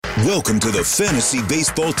Welcome to the Fantasy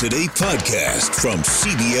Baseball Today podcast from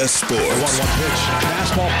CBS Sports. 1-1 pitch.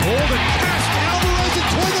 Fastball pulled and passed. Alvarez and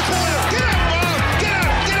toward the corner. Get out, Bob! Get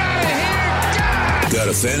out! Get out of here! Get out! Got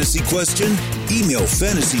a fantasy question? Email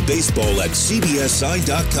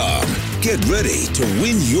fantasybaseball@cbsi.com. Get ready to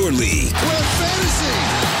win your league. Where fantasy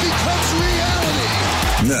becomes reality.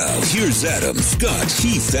 Now, here's Adam, Scott,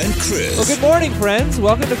 Heath, and Chris. Well, good morning, friends.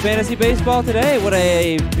 Welcome to Fantasy Baseball Today. What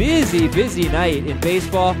a busy night in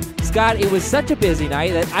baseball. Scott, it was such a busy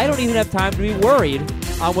night that I don't even have time to be worried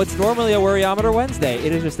on what's normally a Worryometer Wednesday.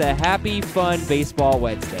 It is just a happy, fun baseball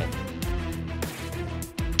Wednesday.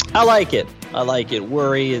 I like it.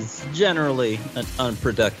 Worry is generally an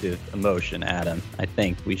unproductive emotion, Adam. I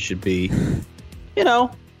think we should be,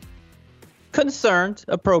 concerned,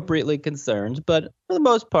 appropriately concerned, but for the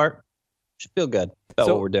most part, should feel good about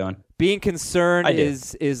what we're doing. Being concerned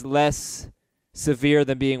is less severe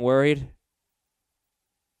than being worried?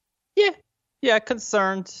 Yeah,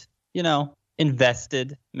 concerned,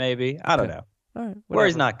 invested, maybe. I don't know. All right,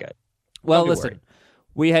 worry's not good. Well, listen,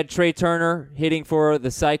 we had Trey Turner hitting for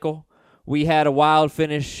the cycle. We had a wild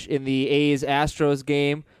finish in the A's-Astros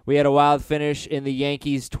game. We had a wild finish in the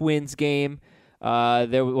Yankees-Twins game.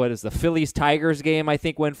 The Phillies-Tigers game, I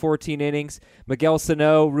think, went 14 innings. Miguel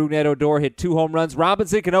Sano, Rougned Odor hit 2 home runs.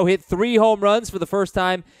 Robinson Cano hit 3 home runs for the first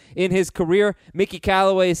time in his career. Mickey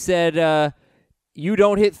Callaway said, you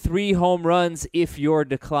don't hit 3 home runs if you're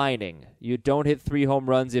declining. You don't hit 3 home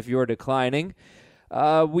runs if you're declining.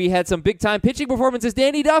 We had some big-time pitching performances.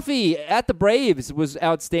 Danny Duffy at the Braves was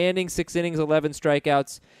outstanding. 6 innings, 11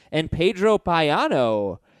 strikeouts. And Pedro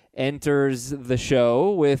Payano enters the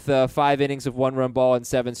show with 5 innings of 1-run ball and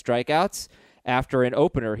 7 strikeouts after an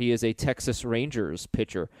opener. He is a Texas Rangers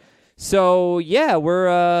pitcher. So, yeah,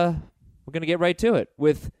 we're going to get right to it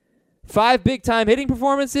with 5 big-time hitting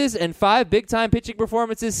performances and 5 big-time pitching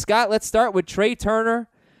performances. Scott, let's start with Trey Turner.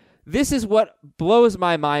 This is what blows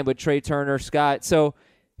my mind with Trey Turner, Scott. So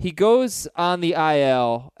he goes on the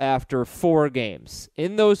IL after 4 games.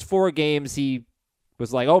 In those 4 games, he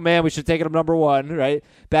was like, oh, man, we should take him number 1, right?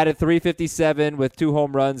 Batted .357 with 2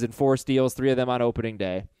 home runs and 4 steals, 3 of them on opening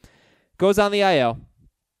day. Goes on the IL.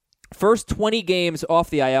 First 20 games off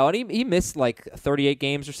the IL, and he missed like 38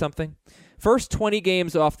 games or something. First 20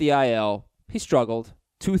 games off the IL, he struggled.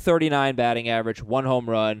 .239 batting average, 1 home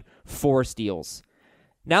run, 4 steals.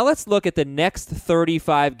 Now let's look at the next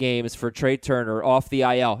 35 games for Trey Turner off the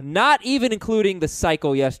IL, not even including the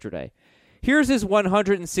cycle yesterday. Here's his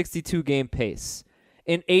 162-game pace.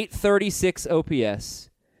 An .836 OPS,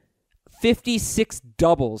 56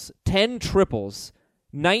 doubles, 10 triples,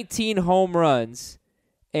 19 home runs,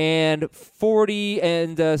 and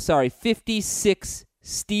 56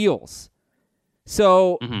 steals.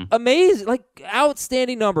 So, amazing, like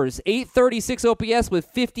outstanding numbers. .836 OPS with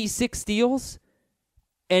 56 steals.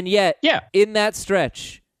 And yet, in that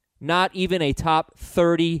stretch, not even a top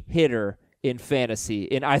 30 hitter in fantasy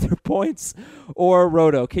in either points or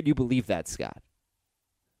roto. Can you believe that, Scott?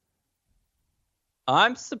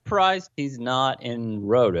 I'm surprised he's not in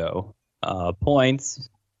roto. Points,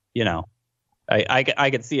 I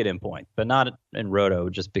could see it in points, but not in roto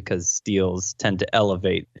just because steals tend to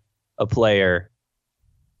elevate a player,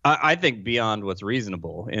 I think, beyond what's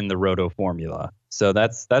reasonable in the roto formula. So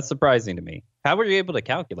that's surprising to me. How were you able to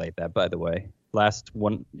calculate that, by the way? Past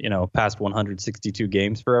 162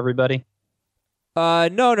 games for everybody?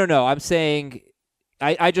 No. I'm saying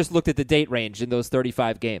I just looked at the date range in those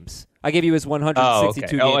 35 games. I gave you his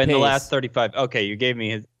 162 game pace. In the last 35. Okay, you gave me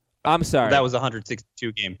his. I'm sorry. That was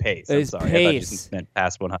 162 game pace. I'm sorry. Pace. I thought you meant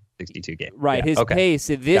past 162 games. Right, his pace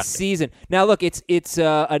in this season. Now look, it's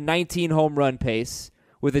a 19 home run pace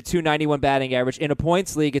with a .291 batting average. In a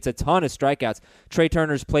points league, it's a ton of strikeouts. Trey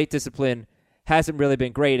Turner's plate discipline hasn't really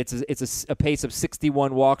been great. It's a pace of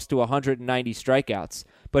 61 walks to 190 strikeouts.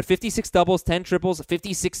 But 56 doubles, 10 triples,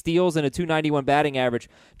 56 steals, and a .291 batting average.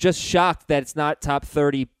 Just shocked that it's not top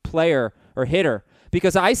 30 player or hitter.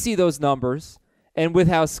 Because I see those numbers, and with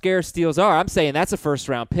how scarce steals are, I'm saying that's a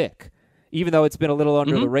first-round pick, even though it's been a little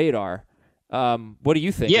under the radar. What do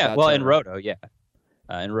you think? Yeah, well, Turner? in roto,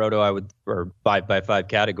 in roto, I would, or 5x5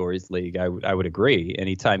 categories league, I would agree.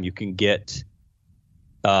 Anytime you can get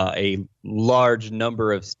a large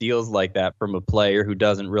number of steals like that from a player who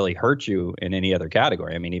doesn't really hurt you in any other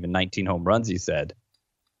category. I mean, even 19 home runs, you said,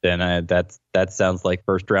 then that sounds like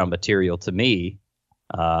first round material to me.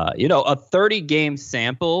 A 30-game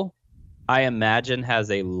sample, I imagine,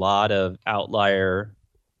 has a lot of outlier,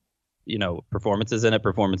 performances in it,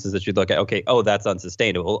 performances that you look at. Okay, that's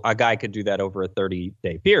unsustainable. A guy could do that over a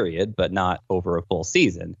 30-day period, but not over a full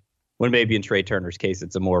season. when maybe in Trey Turner's case,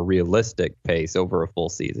 it's a more realistic pace over a full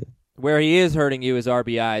season. Where he is hurting you is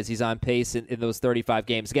RBIs. He's on pace in those 35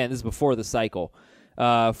 games. Again, this is before the cycle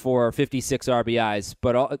for 56 RBIs.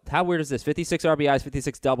 But how weird is this? 56 RBIs,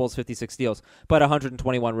 56 doubles, 56 steals, but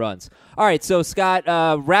 121 runs. All right, so Scott,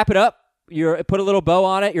 wrap it up. Put a little bow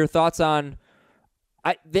on it. Your thoughts on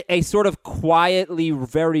a sort of quietly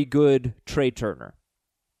very good Trey Turner.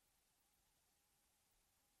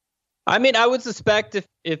 I mean, I would suspect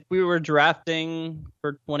if we were drafting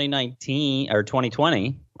for 2019 or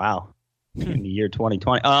 2020, wow, in the year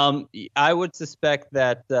 2020, I would suspect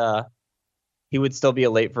that he would still be a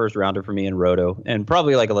late first rounder for me in Roto, and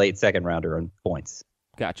probably like a late second rounder on points.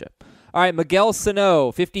 Gotcha. All right, Miguel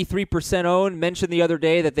Sano, 53% owned. Mentioned the other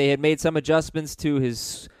day that they had made some adjustments to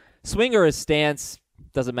his swing or his stance.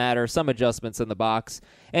 Doesn't matter. Some adjustments in the box.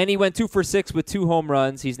 And he went 2 for 6 with 2 home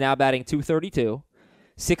runs. He's now batting .232.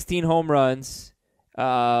 16 home runs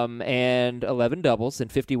and 11 doubles in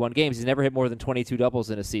 51 games. He's never hit more than 22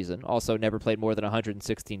 doubles in a season. Also never played more than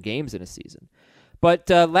 116 games in a season. But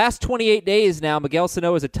last 28 days now, Miguel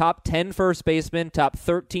Sano is a top 10 first baseman, top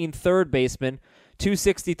 13 third baseman,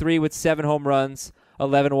 .263 with 7 home runs,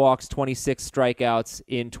 11 walks, 26 strikeouts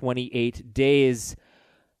in 28 days.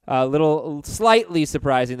 A little slightly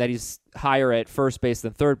surprising that he's higher at first base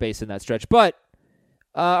than third base in that stretch. But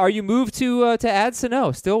are you moved to add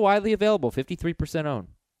Sano? Still widely available, 53% owned.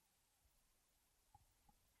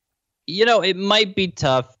 You know, it might be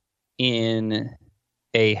tough in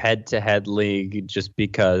a head-to-head league just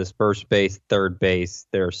because first base, third base,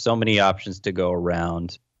 there are so many options to go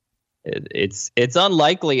around. It's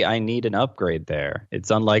unlikely I need an upgrade there.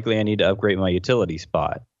 It's unlikely I need to upgrade my utility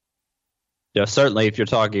spot. You know, certainly if you're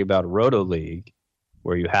talking about a Roto League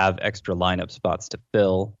where you have extra lineup spots to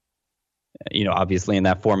fill, you know, obviously in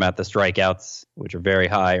that format, the strikeouts, which are very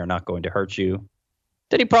high, are not going to hurt you.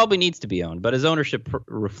 Then he probably needs to be owned, but his ownership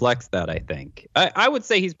reflects that, I think. I would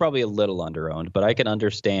say he's probably a little under-owned, but I can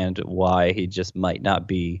understand why he just might not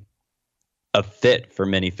be a fit for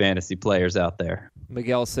many fantasy players out there.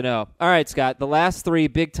 Miguel Sano. All right, Scott, the last 3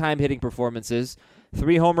 big-time hitting performances,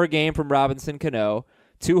 3-homer game from Robinson Cano,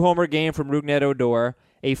 2-homer game from Rougned Odor,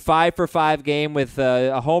 a 5-for-5 game with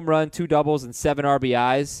a home run, 2 doubles, and 7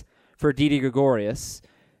 RBIs for Didi Gregorius,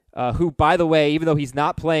 who, by the way, even though he's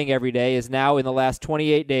not playing every day, is now in the last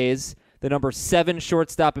 28 days the number 7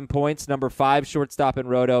 shortstop in points, number 5 shortstop in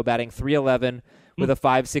Roto, batting .311 with a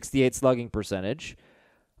 .568 slugging percentage,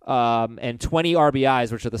 and 20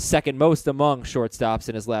 RBIs, which are the second most among shortstops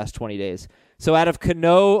in his last 20 days. So out of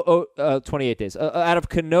Cano, 28 days, out of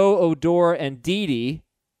Cano, Odor, and Didi,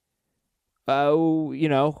 you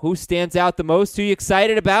know, who stands out the most? Who are you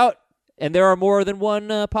excited about? And there are more than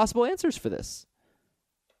one possible answers for this.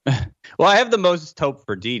 Well, I have the most hope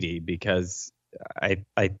for Didi because I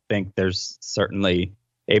think there's certainly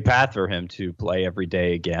a path for him to play every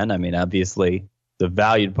day again. I mean, obviously, the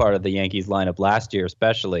valued part of the Yankees lineup last year,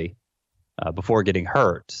 especially before getting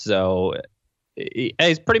hurt. So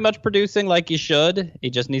he's pretty much producing like he should.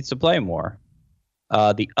 He just needs to play more.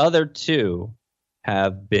 The other 2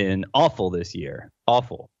 have been awful this year.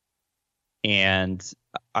 Awful. And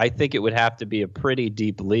I think it would have to be a pretty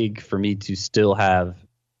deep league for me to still have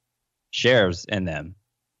shares in them.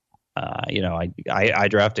 You know, I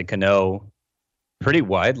drafted Cano pretty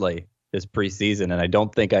widely this preseason, and I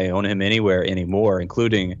don't think I own him anywhere anymore,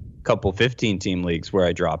 including a couple 15-team leagues where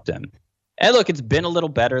I dropped him. And look, it's been a little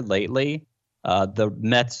better lately. The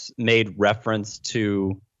Mets made reference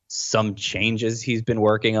to some changes he's been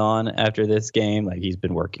working on after this game. Like, he's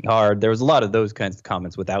been working hard. There was a lot of those kinds of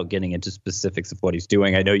comments without getting into specifics of what he's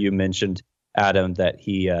doing. I know you mentioned, Adam, that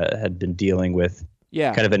he had been dealing with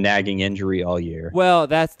kind of a nagging injury all year. Well,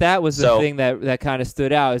 that was the thing that kind of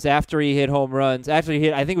stood out, is after he hit home runs.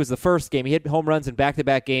 Actually, I think it was the first game. He hit home runs in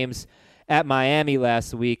back-to-back games at Miami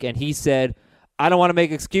last week, and he said, I don't want to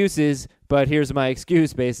make excuses, but here's my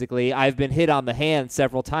excuse, basically. I've been hit on the hand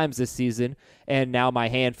several times this season, and now my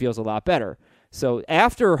hand feels a lot better. So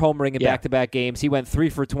after homering in back-to-back games, he went 3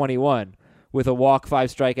 for 21 with a walk, 5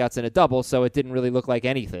 strikeouts, and a double, so it didn't really look like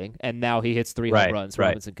anything. And now he hits 3 home runs,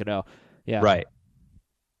 Robinson Cano. Yeah. Right.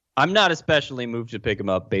 I'm not especially moved to pick him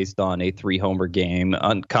up based on a 3-homer game.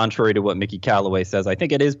 Contrary to what Mickey Callaway says, I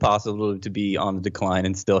think it is possible to be on the decline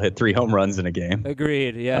and still hit 3 home runs in a game.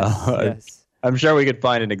 Agreed, yes. I'm sure we could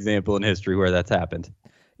find an example in history where that's happened.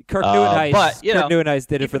 Kirk Neuenhuis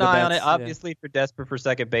did it for the Mets. Keep an eye on it. Obviously, if you're desperate for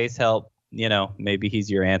second base help, you know, maybe he's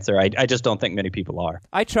your answer. I just don't think many people are.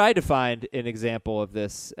 I tried to find an example of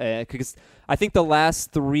this because I think the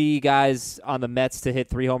last 3 guys on the Mets to hit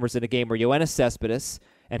 3 homers in a game were Yoenis Cespedes,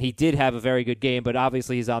 and he did have a very good game, but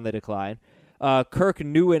obviously he's on the decline. Kirk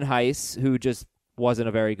Neuenhuis, who just wasn't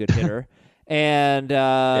a very good hitter, and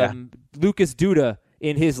Lucas Duda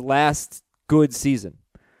in his last good season.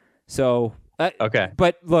 So, okay.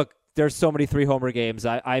 But look, there's so many 3-homer games.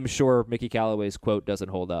 I'm sure Mickey Callaway's quote doesn't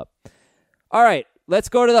hold up. All right, let's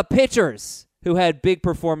go to the pitchers who had big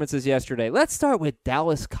performances yesterday. Let's start with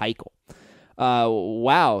Dallas Keuchel.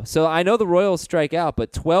 Wow. So I know the Royals strike out,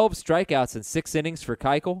 but 12 strikeouts in 6 innings for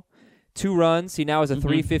Keuchel. 2 runs. He now has a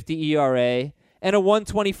 3.50 ERA and a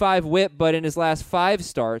 1.25 WHIP, but in his last 5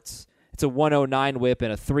 starts, it's a 1.09 WHIP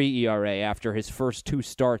and a 3 ERA after his first 2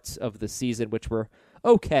 starts of the season, which were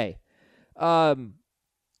okay.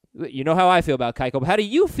 You know how I feel about Keuchel, but how do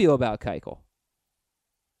you feel about Keuchel?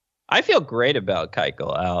 I feel great about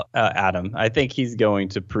Keuchel, Adam. I think he's going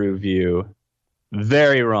to prove you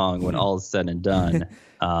very wrong when all is said and done.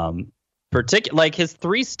 Like his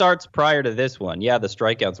 3 starts prior to this one, the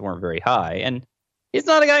strikeouts weren't very high, and he's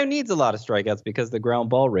not a guy who needs a lot of strikeouts because the ground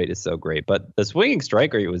ball rate is so great. But the swinging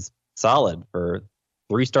strike rate was solid for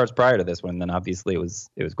 3 starts prior to this one. Then obviously it was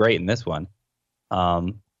great in this one.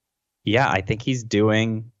 I think he's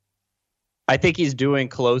doing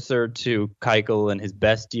closer to Keuchel in his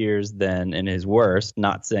best years than in his worst.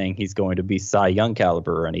 Not saying he's going to be Cy Young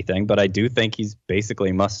caliber or anything, but I do think he's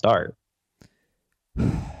basically must start.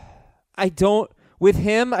 With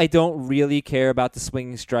him, I don't really care about the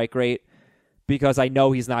swinging strike rate because I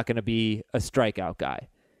know he's not going to be a strikeout guy.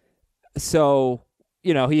 So,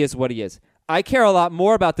 he is what he is. I care a lot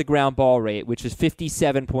more about the ground ball rate, which is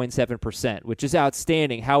 57.7%, which is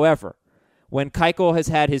outstanding. However, when Keuchel has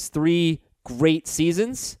had his 3 great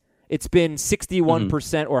seasons, it's been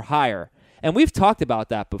 61% or higher. And we've talked about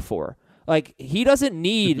that before. Like, he doesn't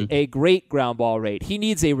need a great ground ball rate. He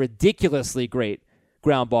needs a ridiculously great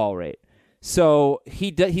ground ball rate. So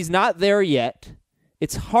he's not there yet.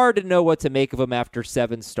 It's hard to know what to make of him after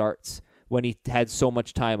 7 starts when he had so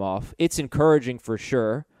much time off. It's encouraging for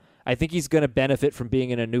sure. I think he's going to benefit from being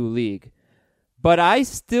in a new league. But I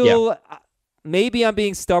still, maybe I'm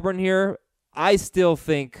being stubborn here, I still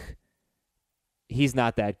think he's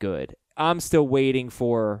not that good. I'm still waiting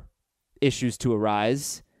for issues to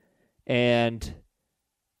arise, and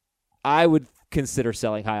I would consider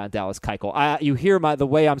selling high on Dallas Keuchel. You hear the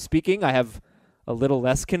way I'm speaking, I have a little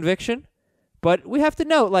less conviction, but we have to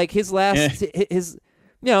note, like, his last,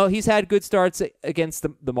 he's had good starts against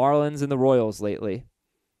the Marlins and the Royals lately.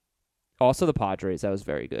 Also the Padres, that was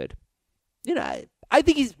very good. I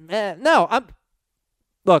think he's, I'm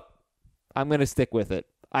going to stick with it.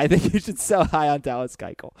 I think you should sell high on Dallas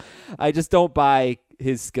Keuchel. I just don't buy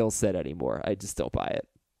his skill set anymore. I just don't buy it.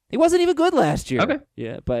 He wasn't even good last year. Okay.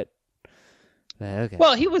 Yeah, but okay.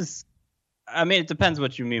 Well, he was. I mean, it depends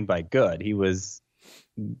what you mean by good. He was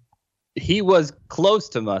close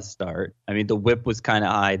to must start. I mean, the WHIP was kind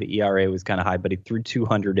of high, the ERA was kind of high, but he threw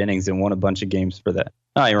 200 innings and won a bunch of games for that.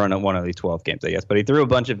 No, he won only 12 games, I guess, but he threw a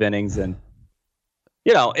bunch of innings, and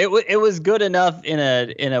it was good enough in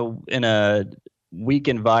a weak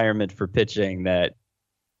environment for pitching that,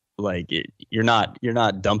 like, you're not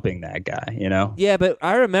dumping that guy, Yeah, but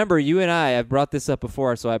I remember you and I've brought this up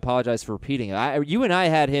before, so I apologize for repeating it. You and I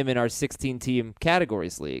had him in our 16-team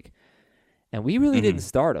categories league, and we really didn't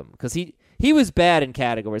start him because he was bad in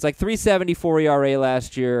categories, like 3.74 ERA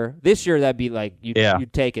last year. This year, that'd be like,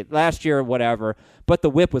 you'd take it. Last year, whatever, but the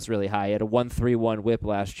WHIP was really high. He had a 1.31 WHIP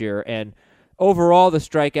last year, and overall, the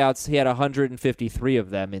strikeouts, he had 153 of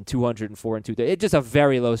them in 204 and 2. It's just a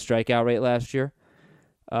very low strikeout rate last year.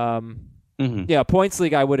 Yeah, points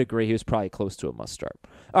league, I would agree. He was probably close to a must start.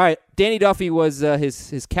 All right, Danny Duffy was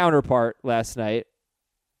his counterpart last night.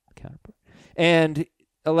 And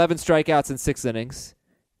 11 strikeouts in 6 innings,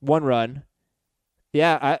 1 run.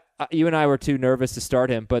 Yeah, you and I were too nervous to start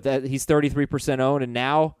him, but he's 33% owned, and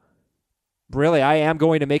now, really, I am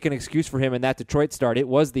going to make an excuse for him in that Detroit start. It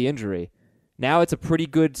was the injury. Now it's a pretty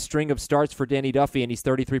good string of starts for Danny Duffy, and he's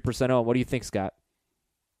 33% owned. What do you think, Scott?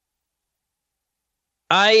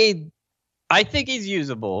 I think he's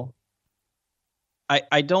usable.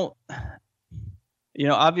 I don't,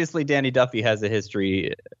 obviously Danny Duffy has a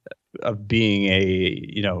history of being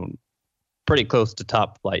a, pretty close to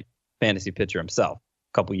top flight fantasy pitcher himself.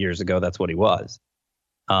 A couple years ago, that's what he was.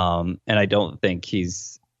 And I don't think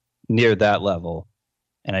he's near that level.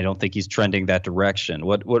 And I don't think he's trending that direction.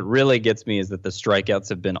 What really gets me is that the strikeouts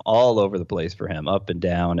have been all over the place for him, up and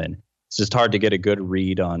down, and it's just hard to get a good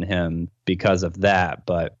read on him because of that.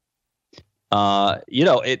 But,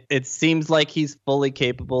 it seems like he's fully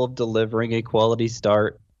capable of delivering a quality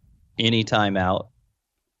start any time out.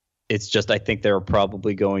 It's just I think there are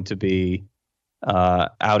probably going to be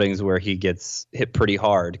outings where he gets hit pretty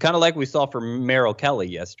hard, kind of like we saw for Merrill Kelly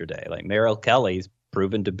yesterday. Like Merrill Kelly's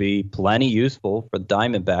proven to be plenty useful for the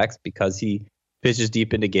Diamondbacks because he pitches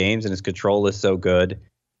deep into games and his control is so good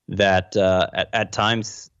that at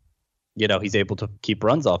times, he's able to keep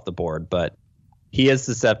runs off the board. But he is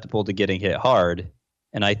susceptible to getting hit hard.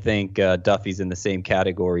 And I think Duffy's in the same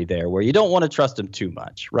category there, where you don't want to trust him too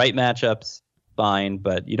much. Right matchups, fine,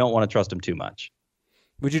 but you don't want to trust him too much.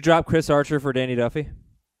 Would you drop Chris Archer for Danny Duffy?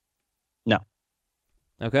 No.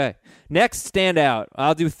 Okay. Next standout.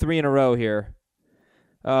 I'll do 3 in a row here.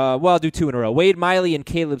 I'll do 2 in a row. Wade Miley and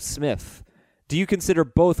Caleb Smith. Do you consider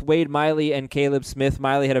both Wade Miley and Caleb Smith?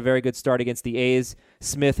 Miley had a very good start against the A's.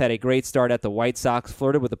 Smith had a great start at the White Sox,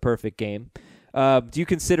 flirted with a perfect game. Do you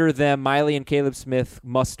consider them, Miley and Caleb Smith,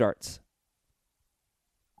 must-starts?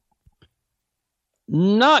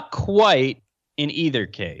 Not quite in either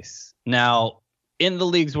case. Now, in the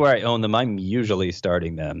leagues where I own them, I'm usually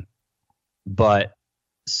starting them. But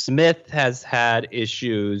Smith has had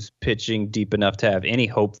issues pitching deep enough to have any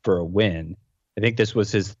hope for a win. I think this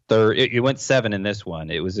was his third. It went 7 in this one.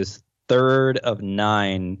 It was his third of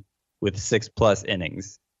 9 with 6+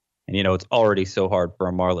 innings. And, it's already so hard for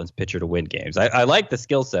a Marlins pitcher to win games. I like the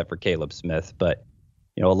skill set for Caleb Smith, but,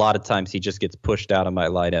 a lot of times he just gets pushed out of my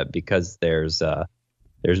lineup because there's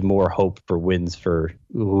more hope for wins for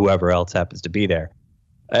whoever else happens to be there.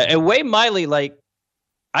 And Wade Miley,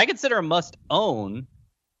 I consider a must own.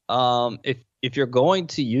 If you're going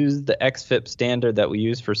to use the xFIP standard that we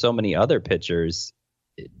use for so many other pitchers,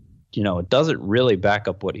 it doesn't really back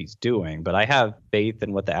up what he's doing. But I have faith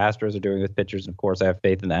in what the Astros are doing with pitchers. And of course, I have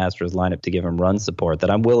faith in the Astros lineup to give him run support,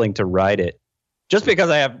 that I'm willing to ride it just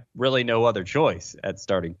because I have really no other choice at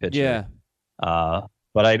starting pitcher. Yeah.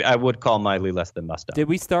 But I would call Miley less than must own. Did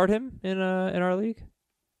we start him in our league?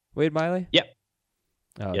 Wade Miley? Yep.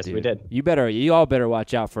 Oh, yes, dude. we did. You all better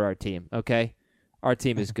watch out for our team, okay? Our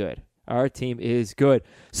team is good. Our team is good.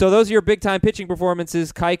 So those are your big-time pitching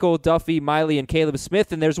performances, Keuchel, Duffy, Miley, and Caleb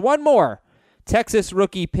Smith. And there's one more. Texas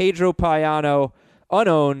rookie Pedro Payano,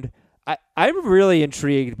 unowned. I'm really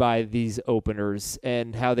intrigued by these openers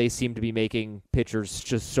and how they seem to be making pitchers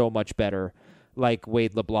just so much better, like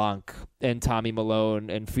Wade LeBlanc and Tommy Malone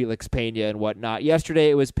and Felix Pena and whatnot. Yesterday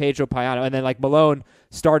it was Pedro Payano, and then Malone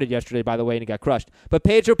started yesterday, by the way, and he got crushed. But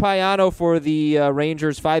Pedro Payano for the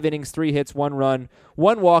Rangers, 5 innings, 3 hits, 1 run,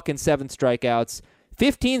 1 walk, and 7 strikeouts.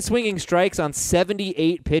 15 swinging strikes on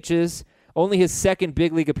 78 pitches. Only his second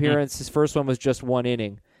big league appearance. His first one was just 1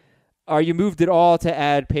 inning. Are you moved at all to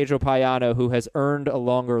add Pedro Payano, who has earned a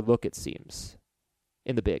longer look, it seems,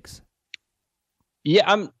 in the bigs?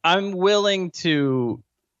 Yeah, I'm willing to,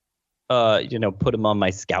 put him on my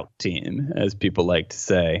scout team, as people like to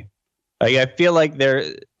say. I feel like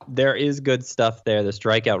there is good stuff there. The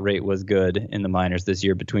strikeout rate was good in the minors this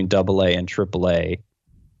year between AA and AAA,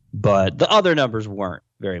 but the other numbers weren't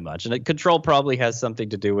very much. And control probably has something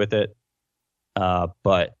to do with it.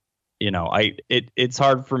 But it's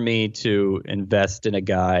hard for me to invest in a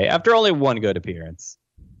guy after only 1 good appearance,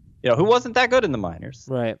 who wasn't that good in the minors.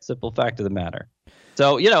 Right. Simple fact of the matter.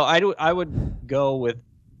 So, I would go with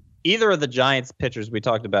either of the Giants pitchers we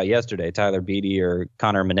talked about yesterday, Tyler Beede or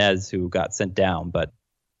Connor Menez, who got sent down. But,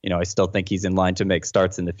 I still think he's in line to make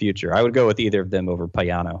starts in the future. I would go with either of them over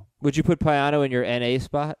Payano. Would you put Payano in your NA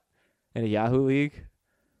spot in a Yahoo league?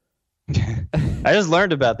 I just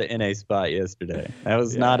learned about the NA spot yesterday. That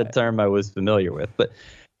was not a term I was familiar with. But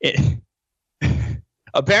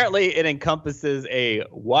apparently it encompasses a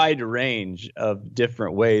wide range of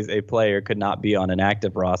different ways a player could not be on an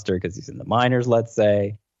active roster because he's in the minors, let's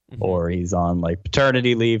say, or he's on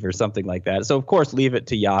paternity leave or something like that. So, of course, leave it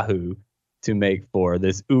to Yahoo to make for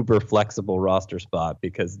this uber flexible roster spot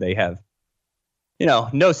because they have,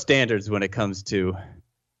 no standards when it comes to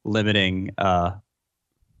limiting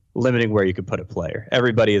where you could put a player.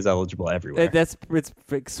 Everybody is eligible everywhere.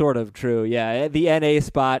 It's sort of true, yeah. The NA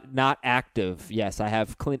spot, not active. Yes, I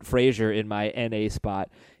have Clint Frazier in my NA spot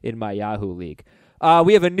in my Yahoo league.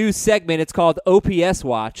 We have a new segment. It's called OPS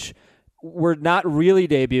Watch. We're not really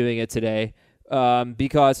debuting it today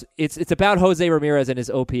because it's about Jose Ramirez and his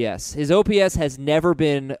OPS. His OPS has never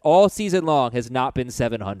been, all season long, has not been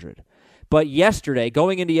 700. But yesterday,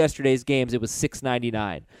 going into yesterday's games, it was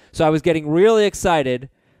 699. So I was getting really excited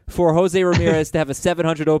for Jose Ramirez to have a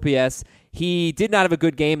 700 OPS. He did not have a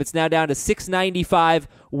good game. It's now down to 695.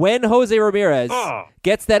 When Jose Ramirez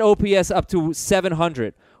gets that OPS up to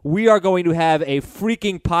 700, we are going to have a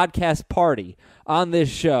freaking podcast party on this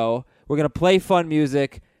show. We're going to play fun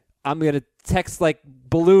music. I'm going to text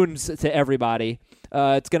balloons to everybody.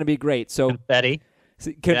 It's going to be great. So confetti.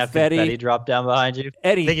 confetti drop down behind you.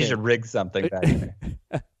 Anything. I think you should rig something back there.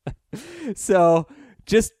 So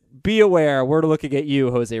just be aware, we're looking at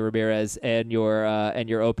you, Jose Ramirez, and your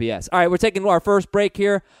OPS. All right, we're taking our first break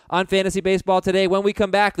here on Fantasy Baseball today. When we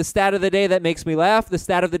come back, the stat of the day that makes me laugh, the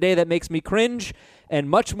stat of the day that makes me cringe, and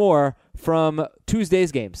much more from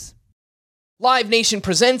Tuesday's games. Live Nation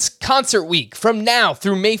presents Concert Week. From now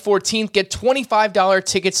through May 14th, get $25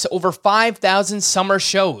 tickets to over 5,000 summer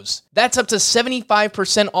shows. That's up to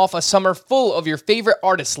 75% off a summer full of your favorite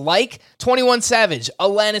artists like 21 Savage,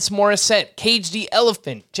 Alanis Morissette, Cage the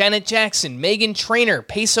Elephant, Janet Jackson, Meghan Trainor,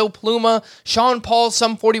 Peso Pluma, Sean Paul,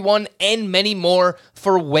 Sum 41, and many more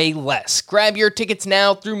for way less. Grab your tickets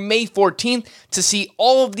now through May 14th to see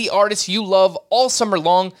all of the artists you love all summer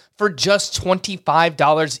long for just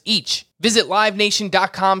 $25 each. Visit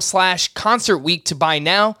livenation.com/Concert Week to buy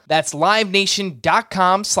now. That's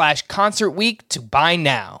livenation.com/Concert Week to buy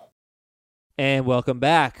now. And welcome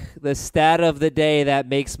back. The stat of the day that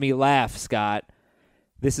makes me laugh, Scott.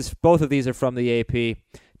 Both of these are from the AP.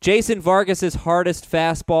 Jason Vargas's hardest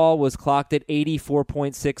fastball was clocked at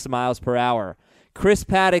 84.6 miles per hour. Chris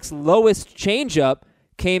Paddock's lowest changeup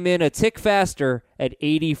came in a tick faster at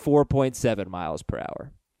 84.7 miles per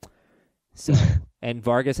hour. So, and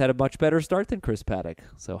Vargas had a much better start than Chris Paddock.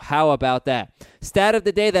 So how about that? Stat of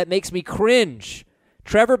the day that makes me cringe.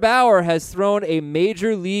 Trevor Bauer has thrown a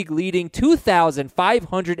major league leading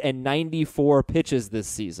 2,594 pitches this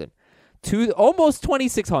season. Almost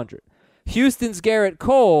 2,600. Houston's Garrett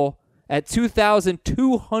Cole at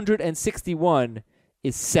 2,261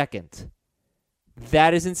 is second.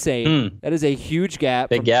 That is insane. That is a huge gap.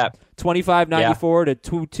 Big gap. 2,594 to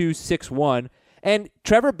 2,261. And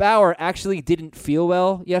Trevor Bauer actually didn't feel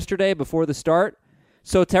well yesterday before the start.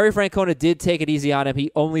 So Terry Francona did take it easy on him. He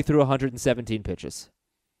only threw 117 pitches.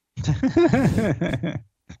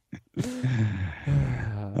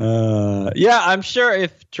 I'm sure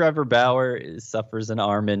if Trevor Bauer suffers an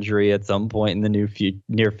arm injury at some point in the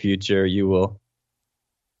near future, you will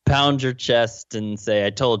pound your chest and say, I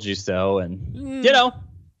told you so. And,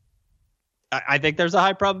 I think there's a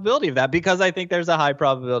high probability of that because I think there's a high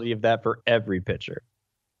probability of that for every pitcher.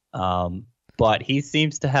 But he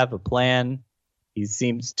seems to have a plan. He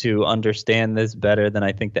seems to understand this better than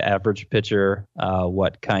I think the average pitcher,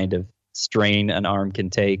 what kind of strain an arm can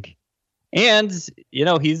take. And,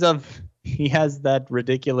 he has that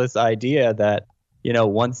ridiculous idea that,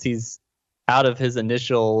 once he's out of his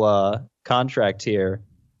initial contract here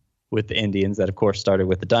with the Indians that, of course, started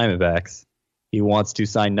with the Diamondbacks, he wants to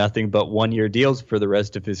sign nothing but one-year deals for the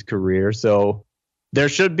rest of his career. So there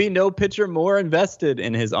should be no pitcher more invested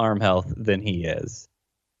in his arm health than he is.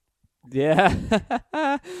 Yeah.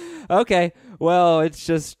 Okay. Well, it's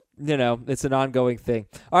just, it's an ongoing thing.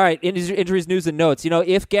 All right. Injuries, news, and notes.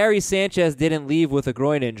 If Gary Sanchez didn't leave with a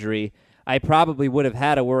groin injury, I probably would have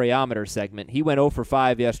had a worryometer segment. He went 0 for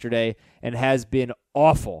 5 yesterday and has been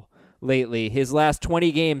awful lately. His last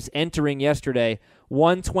 20 games entering yesterday,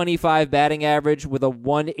 125 batting average with a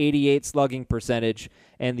 188 slugging percentage.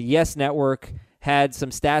 And the Yes Network had some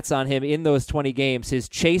stats on him in those 20 games. His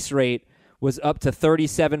chase rate was up to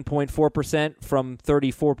 37.4% from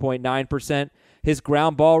 34.9%. His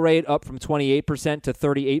ground ball rate up from 28% to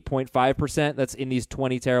 38.5%. That's in these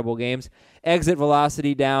 20 terrible games. Exit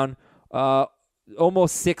velocity down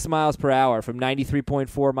almost 6 miles per hour, from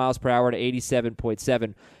 93.4 miles per hour to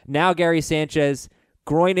 87.7. Now Gary Sanchez,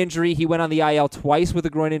 groin injury. He went on the IL twice with a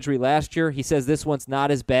groin injury last year. He says this one's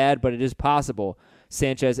not as bad, but it is possible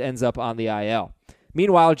Sanchez ends up on the IL.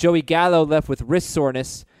 Meanwhile, Joey Gallo left with wrist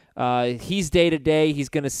soreness. He's day-to-day. He's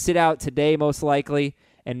going to sit out today most likely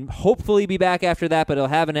and hopefully be back after that, but he'll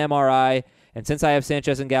have an MRI. And since I have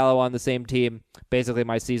Sanchez and Gallo on the same team, basically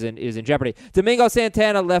my season is in jeopardy. Domingo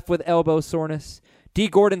Santana left with elbow soreness. D.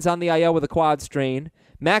 Gordon's on the IL with a quad strain.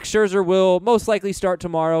 Max Scherzer will most likely start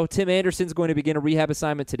tomorrow. Tim Anderson's going to begin a rehab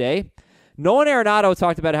assignment today. Nolan Arenado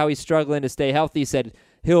talked about how he's struggling to stay healthy. He said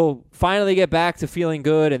he'll finally get back to feeling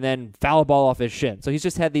good and then foul a ball off his shin. So he's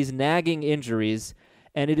just had these nagging injuries,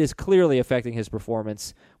 and it is clearly affecting his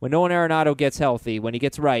performance. When Nolan Arenado gets healthy, when he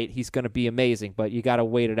gets right, he's going to be amazing, but you got to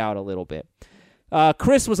wait it out a little bit.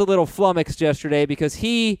 Chris was a little flummoxed yesterday because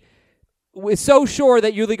he was so sure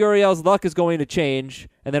that Yuli Gurriel's luck is going to change,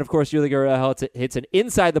 and then, of course, Yuli Gurriel hits an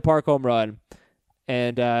inside-the-park home run,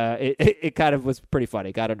 and it kind of was pretty funny.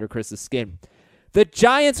 It got under Chris's skin. The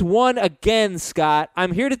Giants won again, Scott.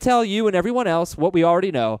 I'm here to tell you and everyone else what we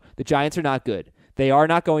already know. The Giants are not good. They are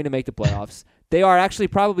not going to make the playoffs. They are actually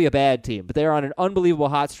probably a bad team, but they are on an unbelievable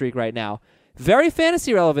hot streak right now. Very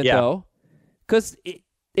fantasy relevant, though, because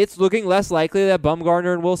it's looking less likely that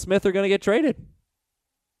Bumgarner and Will Smith are going to get traded.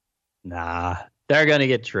 Nah, They're going to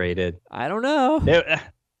get traded. I don't know.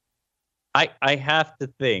 I have to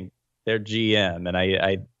think their GM, and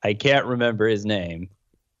I can't remember his name.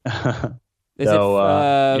 He's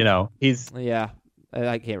Yeah,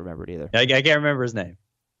 I can't remember it either. I can't remember his name,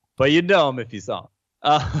 but you'd know him if you saw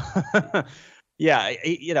him. Yeah,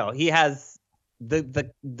 he has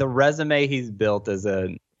the resume he's built as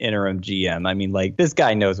an interim GM. I mean, like, this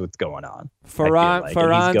guy knows what's going on. Farhan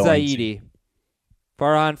Zaidi.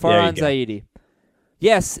 Farhan Zaidi.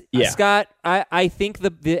 Yes, yeah. Scott, I think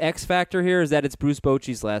the X factor here is that it's Bruce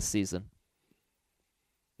Bochy's last season.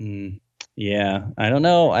 Yeah, I don't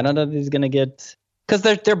know. I don't know if he's going to get... Because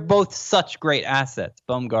they're both such great assets,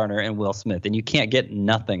 Bumgarner and Will Smith, and you can't get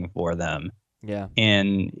nothing for them. Yeah.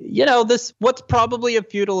 And, what's probably a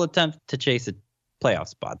futile attempt to chase a playoff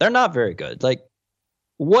spot. They're not very good. Like,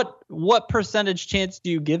 what percentage chance do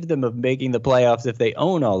you give them of making the playoffs if they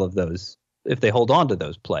own all of those, if they hold on to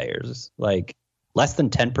those players? Like, less than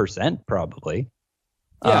 10% probably.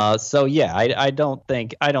 Yeah. I don't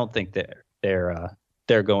think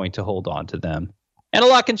they're going to hold on to them. And a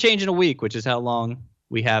lot can change in a week, which is how long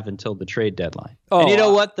we have until the trade deadline. And you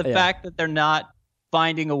know what? The fact that they're not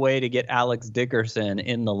finding a way to get Alex Dickerson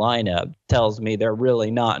in the lineup tells me they're really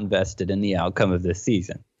not invested in the outcome of this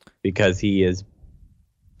season, because he has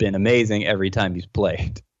been amazing every time he's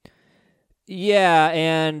played. Yeah,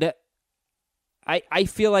 and I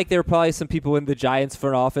feel like there are probably some people in the Giants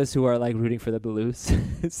front office who are like rooting for the Blues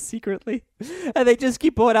secretly, and they just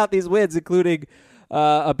keep pulling out these wins, including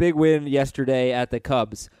a big win yesterday at the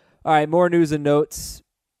Cubs. All right, more news and notes.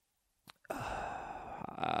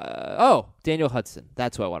 Daniel Hudson.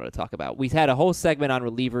 That's what I wanted to talk about. We had a whole segment on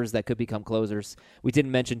relievers that could become closers. We didn't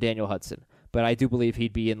mention Daniel Hudson, but I do believe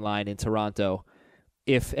he'd be in line in Toronto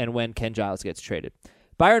if and when Ken Giles gets traded.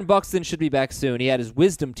 Byron Buxton should be back soon. He had his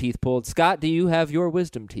wisdom teeth pulled. Scott, do you have your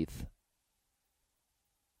wisdom teeth?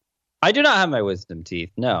 I do not have my wisdom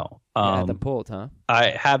teeth, no. You had them pulled, huh?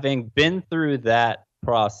 Having been through that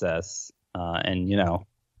process, I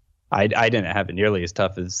didn't have it nearly as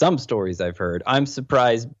tough as some stories I've heard. I'm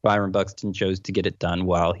surprised Byron Buxton chose to get it done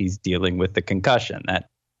while he's dealing with the concussion. That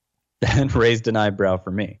raised an eyebrow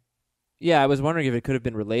for me. Yeah, I was wondering if it could have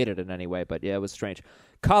been related in any way, but yeah, it was strange.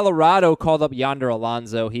 Colorado called up Yonder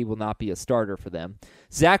Alonso. He will not be a starter for them.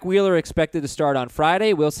 Zach Wheeler expected to start on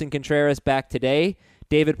Friday. Wilson Contreras back today.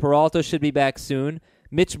 David Peralta should be back soon.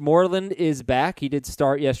 Mitch Moreland is back. He did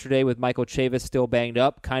start yesterday with Michael Chavis still banged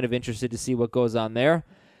up. Kind of interested to see what goes on there.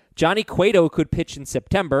 Johnny Cueto could pitch in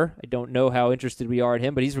September. I don't know how interested we are in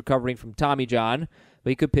him, but he's recovering from Tommy John. But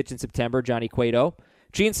he could pitch in September, Johnny Cueto.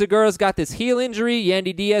 Gene Segura's got this heel injury.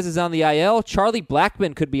 Yandy Diaz is on the IL. Charlie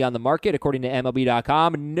Blackmon could be on the market, according to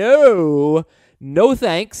MLB.com. No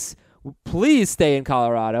thanks. Please stay in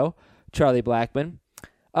Colorado, Charlie Blackmon.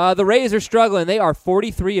 The Rays are struggling. They are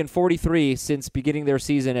 43-43 since beginning their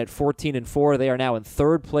season at 14-4. They are now in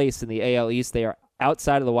third place in the AL East. They are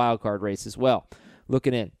outside of the wild card race as well.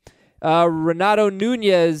 Looking in. Renato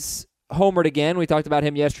Nunez homered again. We talked about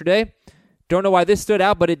him yesterday. Don't know why this stood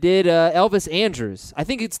out, but it did. Elvis Andrus. I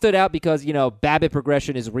think it stood out because, BABIP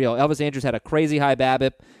progression is real. Elvis Andrus had a crazy high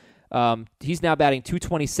BABIP. He's now batting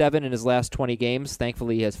 .227 in his last 20 games.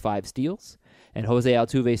 Thankfully, he has 5 steals. And Jose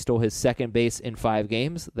Altuve stole his second base in 5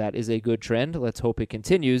 games. That is a good trend. Let's hope it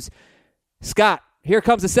continues. Scott, here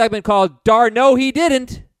comes a segment called Darno He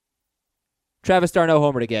Didn't. Travis d'Arnaud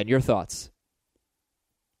homered again. Your thoughts?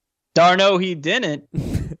 Darno he didn't.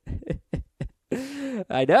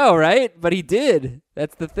 I know, right? But he did.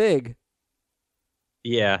 That's the thing.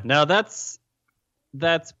 Yeah, no, that's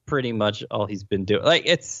pretty much all he's been doing. Like,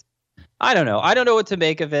 I don't know. I don't know what to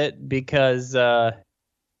make of it because,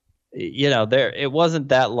 it wasn't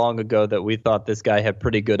that long ago that we thought this guy had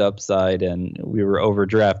pretty good upside and we were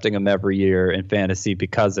overdrafting him every year in fantasy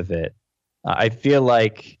because of it. I feel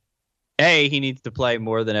like, A, he needs to play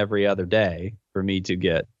more than every other day for me to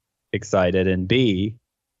get excited, and B,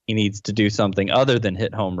 he needs to do something other than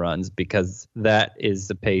hit home runs because that is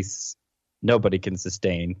the pace nobody can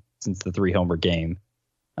sustain since the 3-homer game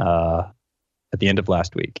at the end of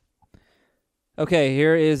last week. Okay,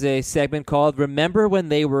 here is a segment called Remember When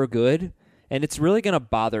They Were Good? And it's really going to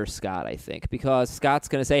bother Scott, I think, because Scott's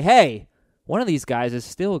going to say, hey, one of these guys is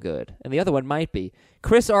still good, and the other one might be.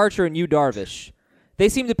 Chris Archer and Yu Darvish. They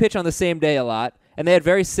seem to pitch on the same day a lot, and they had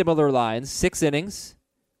very similar lines. 6 innings,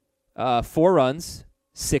 4 runs,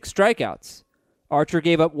 6 strikeouts. Archer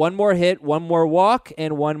gave up 1 more hit, 1 more walk,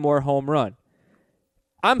 and 1 more home run.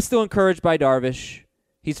 I'm still encouraged by Darvish.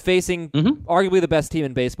 He's facing arguably the best team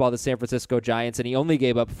in baseball, the San Francisco Giants, and he only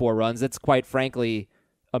gave up 4 runs. That's quite frankly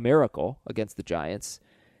a miracle against the Giants.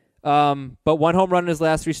 But 1 home run in his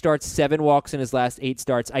last 3 starts, 7 walks in his last 8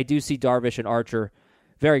 starts. I do see Darvish and Archer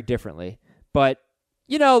very differently. But,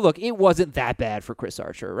 look, it wasn't that bad for Chris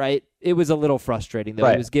Archer, right? It was a little frustrating, though.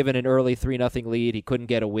 Right. He was given an early 3-0 lead. He couldn't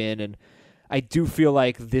get a win. And I do feel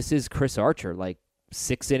like this is Chris Archer, like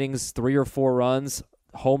 6 innings, 3 or 4 runs,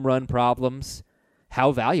 home run problems.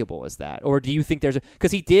 How valuable is that? Or do you think there's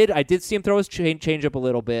because I did see him throw his change up a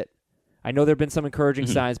little bit. I know there have been some encouraging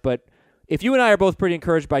signs, but if you and I are both pretty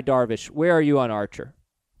encouraged by Darvish, where are you on Archer?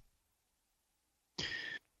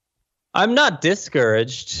 I'm not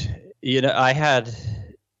discouraged. I had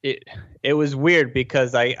it. It was weird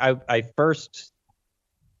because I first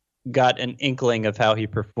got an inkling of how he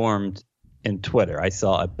performed in Twitter. I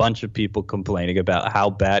saw a bunch of people complaining about how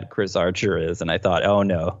bad Chris Archer is, and I thought, oh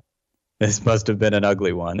no, this must have been an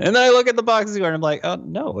ugly one. And then I look at the box score and I'm like, oh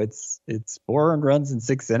no, it's 4 earned runs in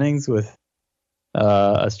 6 innings with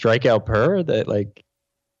a strikeout per. That like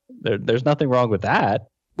there's nothing wrong with that.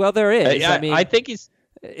 Well, there is. I think it's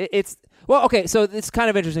well, okay. So it's kind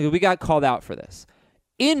of interesting. We got called out for this.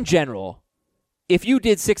 In general, if you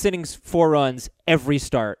did 6 innings, 4 runs every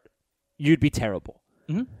start, you'd be terrible.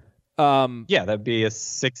 Mm-hmm. That'd be a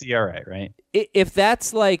 6 ERA, right? If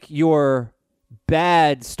that's like your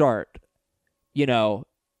bad start, there's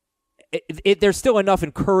still enough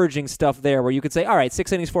encouraging stuff there where you could say, all right,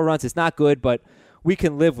 6 innings, 4 runs, it's not good, but we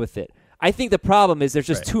can live with it. I think the problem is there's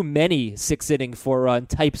just too many 6 inning, 4 run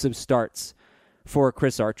types of starts for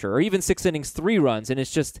Chris Archer, or even 6 innings, 3 runs, and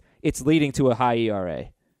it's leading to a high ERA.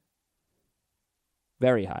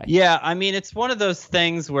 Very high. Yeah, I mean, it's one of those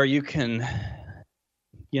things where you can,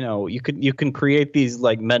 you can create these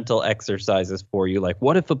like mental exercises for you. Like,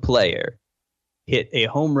 what if a player hit a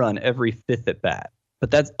home run every 5th at bat, but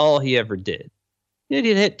that's all he ever did? He'd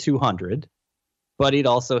hit 200, but he'd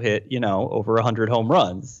also hit, over 100 home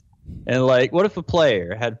runs. And like, what if a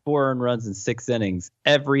player had 4 earned runs in 6 innings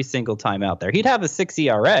every single time out there? He'd have a 6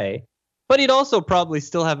 ERA, but he'd also probably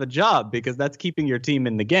still have a job because that's keeping your team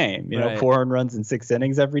in the game. 4 earned runs in 6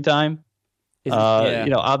 innings every time.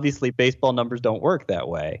 Obviously baseball numbers don't work that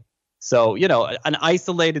way. So, an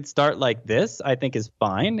isolated start like this, I think is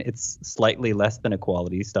fine. It's slightly less than a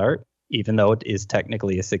quality start, even though it is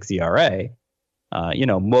technically a 6 ERA.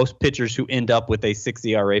 Most pitchers who end up with a 6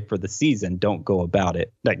 ERA for the season don't go about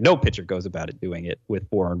it. Like, no pitcher goes about it doing it with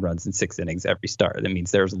 4 earned runs in 6 innings every start. That means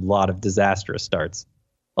there's a lot of disastrous starts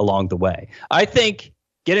along the way. I think,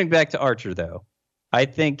 getting back to Archer, though, I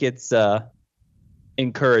think it's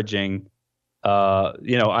encouraging.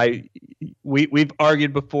 We've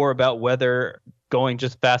argued before about whether going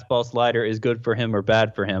just fastball slider is good for him or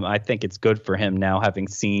bad for him. I think it's good for him now, having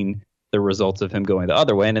seen the results of him going the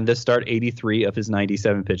other way. And in this start, 83 of his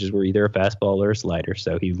 97 pitches were either a fastball or a slider.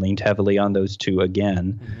 So he leaned heavily on those two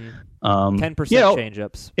again. 10%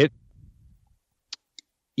 changeups.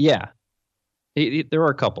 There were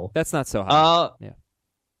a couple. That's not so high.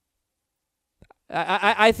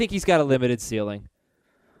 I think he's got a limited ceiling.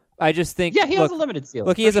 I just think he has a limited ceiling.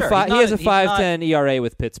 Look, he has a 5.10 ERA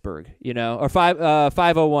with Pittsburgh, or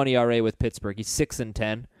 5.01 ERA with Pittsburgh. He's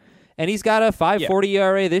 6-10. And he's got a 5.40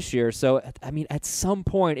 ERA this year. So, I mean, at some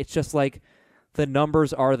point, it's just like the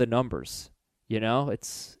numbers are the numbers.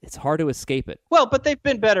 It's hard to escape it. Well, but they've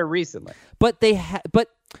been better recently. But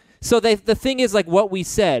the thing is, like what we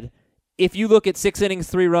said, if you look at 6 innings,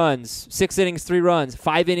 3 runs, 6 innings, 3 runs,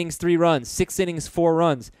 5 innings, 3 runs, 6 innings, 4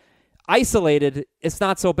 runs, isolated, it's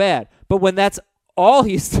not so bad. But when that's all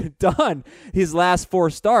he's done, his last 4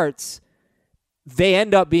 starts, they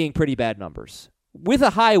end up being pretty bad numbers. With a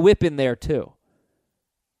high whip in there too,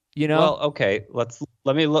 Well, okay. Let's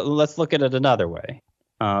look at it another way,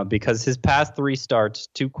 because his past 3 starts,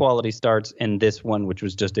 2 quality starts, and this one, which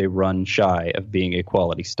was just a run shy of being a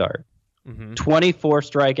quality start. 24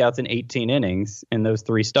 strikeouts in 18 innings in those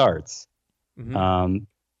 3 starts. I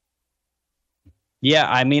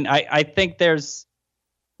mean, I think there's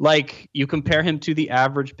like you compare him to the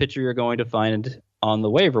average pitcher you're going to find on the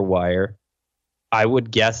waiver wire. I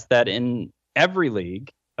would guess that in every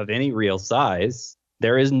league of any real size,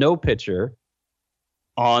 there is no pitcher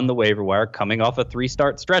on the waiver wire coming off a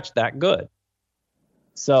 3-start stretch that good.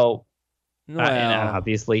 So, and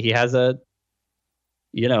obviously he has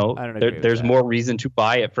there's more reason to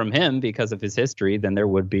buy it from him because of his history than there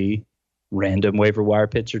would be random waiver wire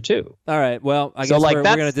pitcher too. All right. Well, I guess we're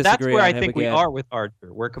going to disagree. That's where I again. think we are with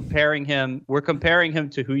Archer. We're comparing him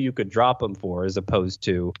to who you could drop him for, as opposed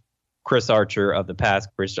to Chris Archer of the past,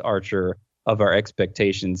 Chris Archer of our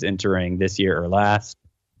expectations entering this year or last.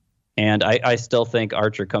 And I still think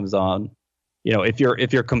Archer comes on, if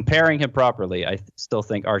you're comparing him properly, I still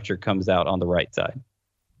think Archer comes out on the right side.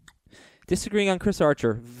 Disagreeing on Chris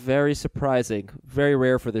Archer. Very surprising. Very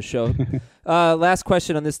rare for the show. Last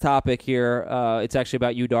question on this topic here. It's actually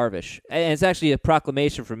about Yu Darvish. And it's actually a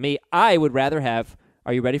proclamation from me. I would rather have,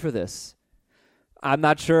 are you ready for this? I'm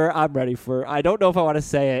not sure I'm ready for, I don't know if I want to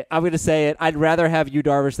say it. I'm going to say it. I'd rather have Yu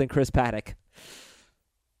Darvish than Chris Paddack.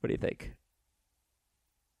 What do you think?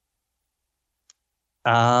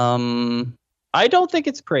 I don't think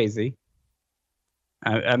it's crazy.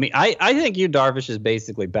 I mean, I think Yu Darvish is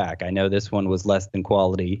basically back. I know this one was less than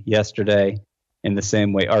quality yesterday in the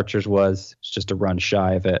same way Archer's was. It's just a run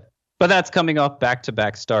shy of it. But that's coming off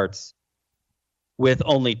back-to-back starts with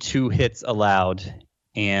only 2 hits allowed.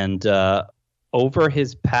 And over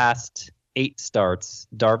his past 8 starts,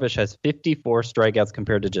 Darvish has 54 strikeouts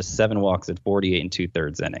compared to just 7 walks at 48 and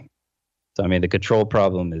 2/3 inning. So, I mean, the control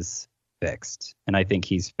problem is fixed, and I think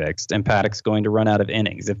he's fixed. And Paddack's going to run out of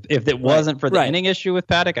innings. If it wasn't for the inning issue with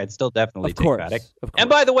Paddack, I'd still definitely take Paddack. And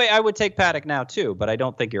by the way, I would take Paddack now too, but I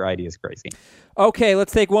don't think your idea is crazy. Okay,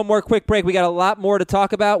 let's take one more quick break. We got a lot more to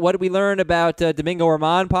talk about. What did we learn about Domingo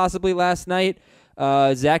Germán possibly last night?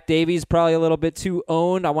 Zach Davies probably a little bit too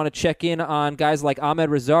owned. I want to check in on guys like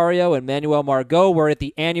Ahmed Rosario and Manuel Margot. We're at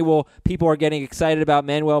the annual people are getting excited about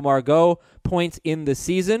Manuel Margot point in the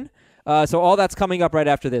season. So all that's coming up right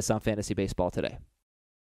after this on Fantasy Baseball Today.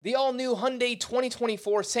 The all-new Hyundai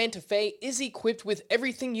 2024 Santa Fe is equipped with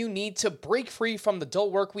everything you need to break free from the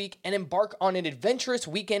dull work week and embark on an adventurous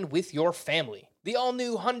weekend with your family. The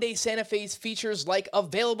all-new Hyundai Santa Fe's features like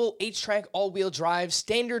available H-Track all-wheel drive,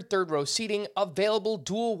 standard third-row seating, available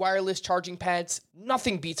dual wireless charging pads.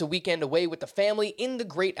 Nothing beats a weekend away with the family in the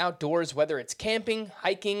great outdoors, whether it's camping,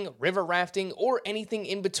 hiking, river rafting, or anything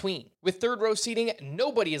in between. With third-row seating,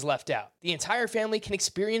 nobody is left out. The entire family can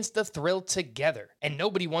experience the thrill together, and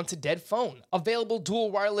nobody wants a dead phone. Available dual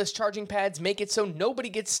wireless charging pads make it so nobody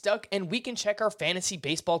gets stuck, and we can check our fantasy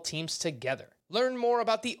baseball teams together. Learn more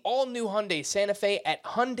about the all-new Hyundai Santa Fe at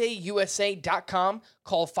HyundaiUSA.com.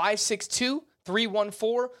 Call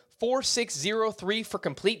 562-314-4603 for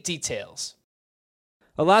complete details.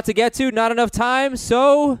 A lot to get to, not enough time,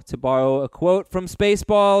 so to borrow a quote from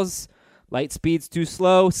Spaceballs, light speed's too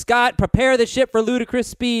slow. Scott, prepare the ship for ludicrous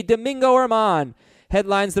speed. Domingo Germán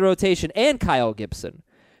headlines the rotation, and Kyle Gibson.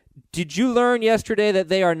 Did you learn yesterday that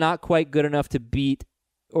they are not quite good enough to beat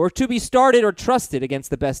or to be started or trusted against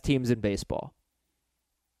the best teams in baseball?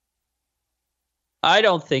 I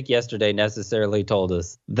don't think yesterday necessarily told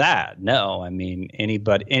us that. No, I mean, any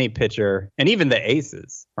pitcher, and even the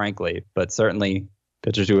aces, frankly, but certainly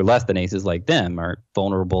pitchers who are less than aces like them are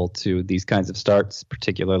vulnerable to these kinds of starts,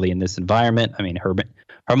 particularly in this environment. I mean,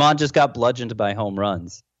 Germán just got bludgeoned by home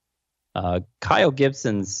runs. Kyle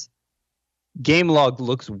Gibson's game log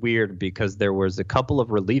looks weird because there was a couple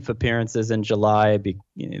of relief appearances in July.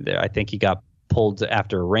 I think he got pulled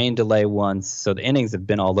after a rain delay once, so the innings have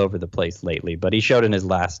been all over the place lately. But he showed in his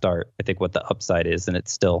last start, I think, what the upside is, and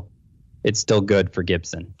it's still good for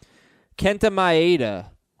Gibson. Kenta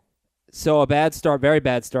Maeda. So a bad start, very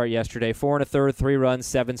bad start yesterday. 4 1/3, 3 runs,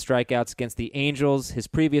 7 strikeouts against the Angels. His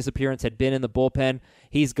previous appearance had been in the bullpen.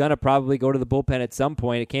 He's gonna probably go to the bullpen at some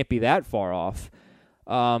point. It can't be that far off.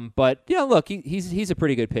 But yeah, look, he's a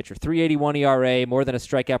pretty good pitcher. 3.81 ERA, more than a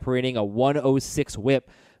strikeout per inning, a 1.06 WHIP.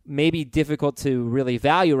 Maybe difficult to really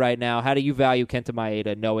value right now. How do you value Kenta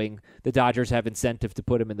Maeda, knowing the Dodgers have incentive to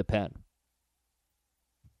put him in the pen?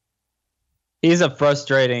 He's a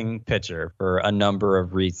frustrating pitcher for a number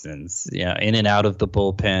of reasons. Yeah, in and out of the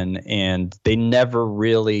bullpen, and they never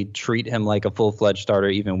really treat him like a full-fledged starter,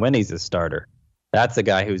 even when he's a starter. That's a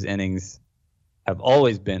guy whose innings have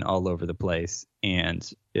always been all over the place,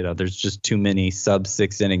 and there's just too many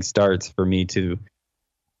sub-6 inning starts for me to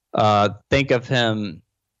think of him.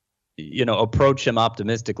 Approach him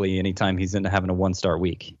optimistically anytime he's into having a 1-start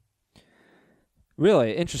week.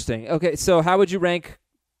 Really interesting. Okay, so how would you rank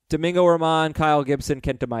Domingo Germán, Kyle Gibson,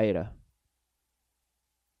 Kenta Maeda?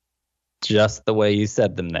 Just the way you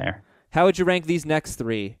said them there. How would you rank these next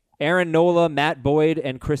 3? Aaron Nola, Matt Boyd,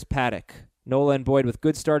 and Chris Paddack. Nola and Boyd with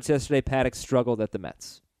good starts yesterday. Paddack struggled at the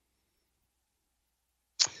Mets.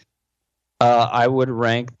 I would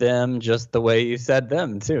rank them just the way you said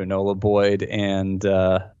them, too. Nola, Boyd, and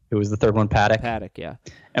who was the third one? Paddack? Paddack, yeah.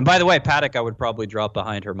 And by the way, Paddack I would probably drop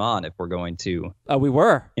behind Germán if we're going to we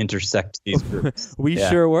were. intersect these groups. We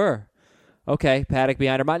sure were. Okay, Paddack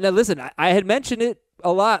behind Germán. Now, listen, I had mentioned it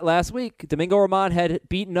a lot last week. Domingo Germán had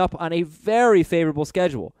beaten up on a very favorable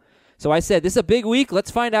schedule. So I said, this is a big week.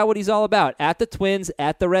 Let's find out what he's all about. At the Twins,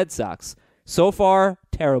 at the Red Sox. So far,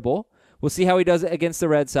 terrible. We'll see how he does against the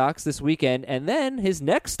Red Sox this weekend. And then his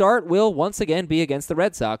next start will once again be against the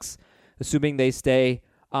Red Sox, assuming they stay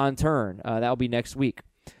on turn. That'll be next week.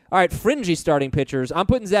 All right, fringy starting pitchers. I'm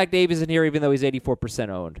putting Zach Davies in here even though he's 84%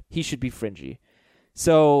 owned. He should be fringy.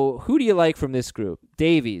 So who do you like from this group?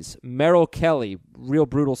 Davies, Merrill Kelly, real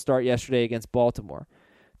brutal start yesterday against Baltimore.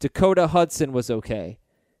 Dakota Hudson was okay.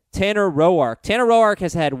 Tanner Roark. Tanner Roark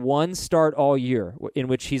has had one start all year in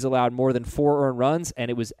which he's allowed more than 4 earned runs,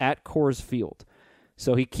 and it was at Coors Field.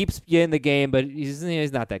 So he keeps you in the game, but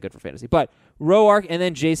he's not that good for fantasy. But Roark and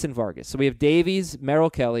then Jason Vargas. So we have Davies, Merrill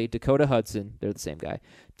Kelly, Dakota Hudson. They're the same guy.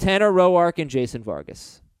 Tanner Roark and Jason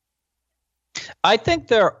Vargas. I think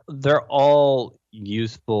they're all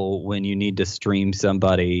useful when you need to stream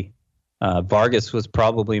somebody. Vargas was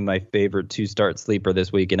probably my favorite 2-start sleeper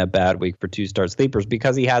this week in a bad week for 2-start sleepers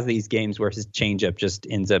because he has these games where his changeup just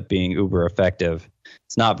ends up being uber effective.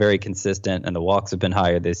 It's not very consistent, and the walks have been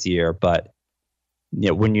higher this year. But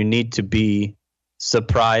when you need to be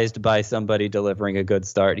surprised by somebody delivering a good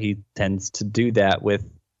start, he tends to do that with,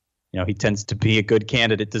 he tends to be a good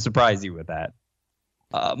candidate to surprise you with that.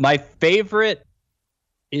 My favorite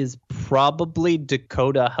is probably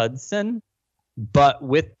Dakota Hudson, but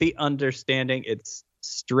with the understanding it's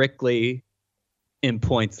strictly in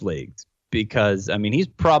points leagues because, he's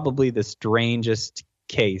probably the strangest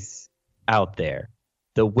case out there.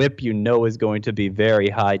 The whip is going to be very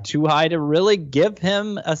high, too high to really give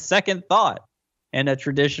him a second thought in a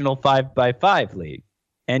traditional 5x5 league.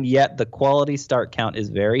 And yet the quality start count is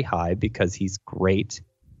very high because he's great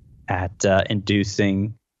at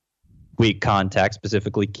inducing weak contact,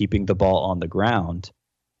 specifically keeping the ball on the ground.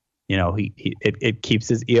 It keeps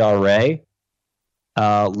his ERA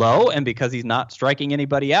low, and because he's not striking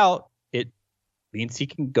anybody out, it means he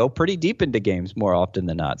can go pretty deep into games more often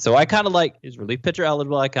than not. So I kind of like his relief pitcher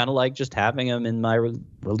eligible. I kind of like just having him in my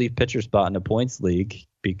relief pitcher spot in a points league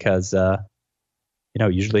because,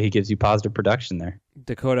 usually he gives you positive production there.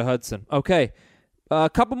 Dakota Hudson. Okay. A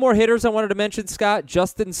couple more hitters I wanted to mention, Scott.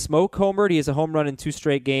 Justin Smoak homered. He has a home run in 2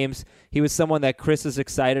 straight games. He was someone that Chris is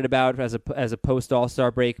excited about as a post-All-Star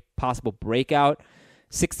break, possible breakout.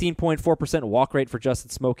 16.4% walk rate for Justin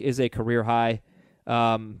Smoak is a career high.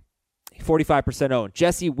 45% owned.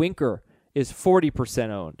 Jesse Winker is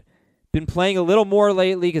 40% owned. Been playing a little more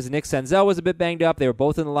lately because Nick Senzel was a bit banged up. They were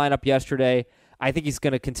both in the lineup yesterday. I think he's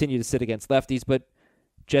going to continue to sit against lefties, but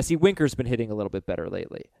Jesse Winker's been hitting a little bit better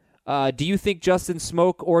lately. Do you think Justin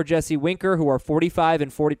Smoak or Jesse Winker, who are 45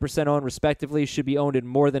 and 40% owned respectively, should be owned in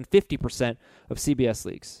more than 50% of CBS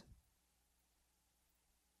leagues?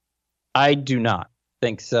 I do not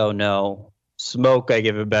think so, no. Smoak, I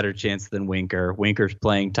give a better chance than Winker. Winker's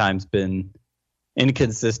playing time's been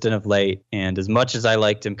inconsistent of late, and as much as I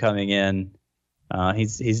liked him coming in,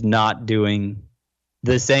 he's not doing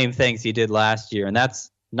the same things he did last year, and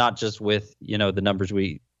that's not just with the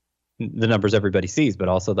numbers everybody sees, but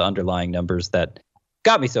also the underlying numbers that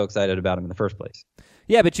got me so excited about him in the first place.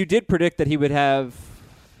 Yeah, but you did predict that he would have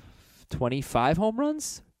 25 home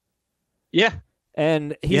runs? Yeah.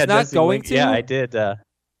 And he's not going to? Yeah, I did.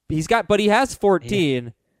 But he has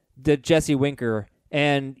 14, the Jesse Winker,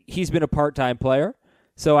 and he's been a part-time player.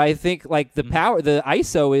 So I think the power, the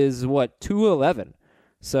ISO is 211.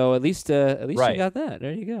 So at least right. You got that.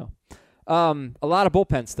 There you go. A lot of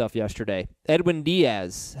bullpen stuff yesterday. Edwin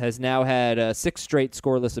Diaz has now had 6 straight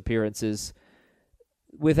scoreless appearances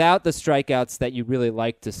without the strikeouts that you really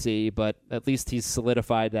like to see, but at least he's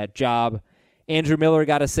solidified that job. Andrew Miller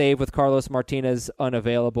got a save with Carlos Martinez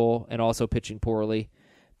unavailable and also pitching poorly.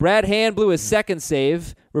 Brad Hand blew his 2nd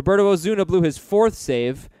save. Roberto Ozuna blew his 4th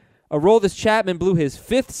save. Aroldis Chapman blew his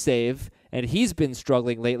 5th save, and he's been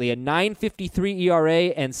struggling lately. A 9.53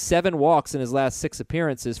 ERA and 7 walks in his last 6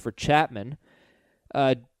 appearances for Chapman.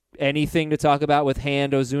 Anything to talk about with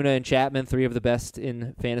Hand, Ozuna, and Chapman, 3 of the best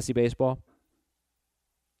in fantasy baseball?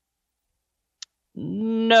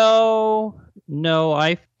 No,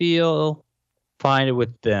 I feel fine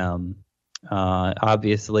with them.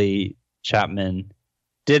 Obviously, Chapman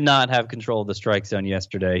did not have control of the strike zone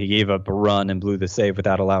yesterday. He gave up a run and blew the save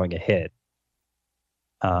without allowing a hit.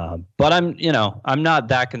 But I'm not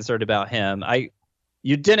that concerned about him.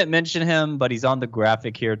 You didn't mention him, but he's on the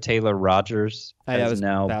graphic here. Taylor Rogers has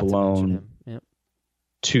now blown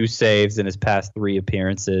 2 saves in his past 3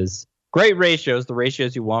 appearances. Great ratios, the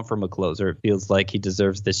ratios you want from a closer. It feels like he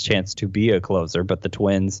deserves this chance to be a closer, but the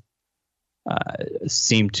Twins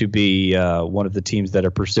seem to be one of the teams that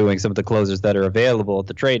are pursuing some of the closers that are available at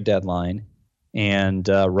the trade deadline. And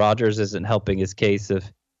Rogers isn't helping his case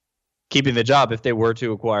of keeping the job if they were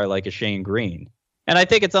to acquire like a Shane Green. And I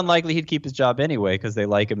think it's unlikely he'd keep his job anyway because they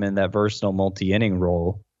like him in that versatile multi-inning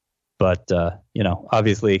role. But,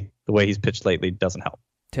 obviously the way he's pitched lately doesn't help.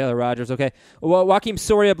 Taylor Rogers, okay. Well, Joakim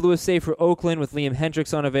Soria blew a save for Oakland with Liam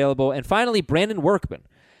Hendricks unavailable. And finally, Brandon Workman.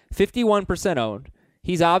 51% owned.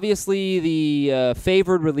 He's obviously the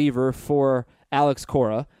favored reliever for Alex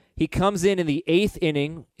Cora. He comes in the 8th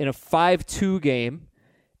inning in a 5-2 game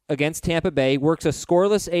against Tampa Bay, works a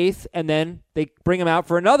scoreless 8th, and then they bring him out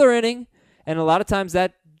for another inning, and a lot of times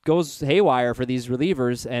that goes haywire for these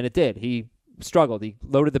relievers, and it did. He struggled. He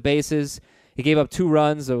loaded the bases. He gave up 2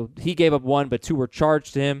 runs. So he gave up 1, but 2 were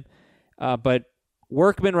charged to him. But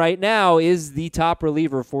Workman right now is the top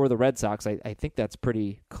reliever for the Red Sox. I think that's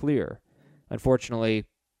pretty clear. Unfortunately,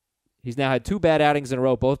 he's now had 2 bad outings in a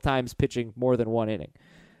row, both times pitching more than 1 inning.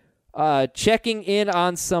 Checking in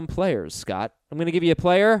on some players, Scott. I'm going to give you a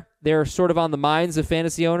player. They're sort of on the minds of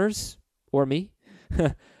fantasy owners, or me.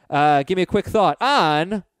 Give me a quick thought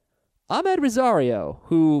on Ahmed Rosario,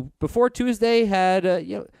 who before Tuesday had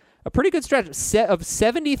a pretty good stretch of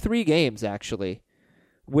 73 games, actually,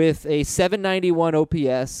 with a 791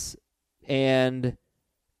 OPS and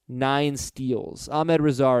 9 steals. Ahmed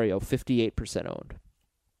Rosario, 58% owned.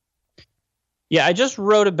 Yeah, I just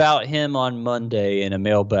wrote about him on Monday in a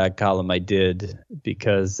mailbag column I did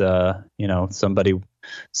because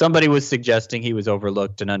somebody was suggesting he was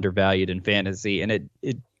overlooked and undervalued in fantasy, and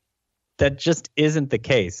that just isn't the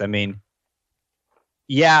case. I mean,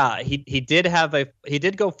 yeah, he did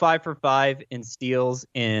go 5 for 5 in steals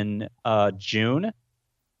in June,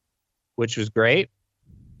 which was great,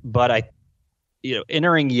 but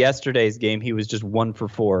entering yesterday's game, he was just 1 for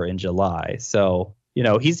 4 in July. So,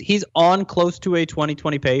 he's on close to a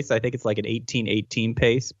 2020 pace. I think it's like an 18-18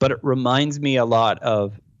 pace, but it reminds me a lot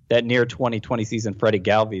of that near 2020 season Freddie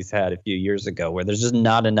Galvis had a few years ago, where there's just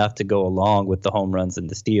not enough to go along with the home runs and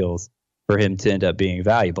the steals for him to end up being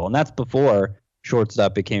valuable. And that's before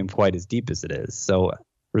shortstop became quite as deep as it is. So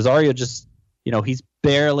Rosario just, he's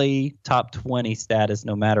barely top 20 status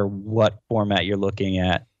no matter what format you're looking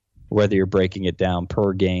at, whether you're breaking it down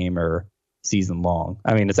per game or season long.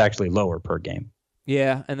 I mean, it's actually lower per game.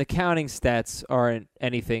 Yeah, and the counting stats aren't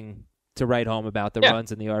anything to write home about, the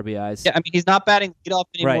runs and the RBIs. Yeah, I mean, he's not batting leadoff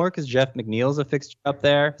anymore because Jeff McNeil's a fixture up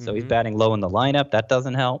there, so he's batting low in the lineup. That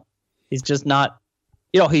doesn't help. He's just not,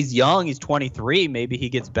 he's young. He's 23. Maybe he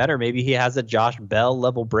gets better. Maybe he has a Josh Bell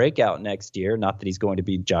level breakout next year. Not that he's going to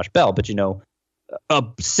be Josh Bell, but, a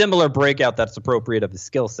similar breakout that's appropriate of his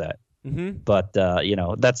skill set. Mm-hmm. But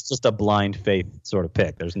that's just a blind faith sort of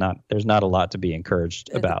pick. There's not a lot to be encouraged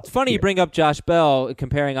about. It's funny you bring up Josh Bell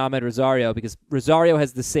comparing Ahmed Rosario, because Rosario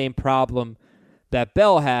has the same problem that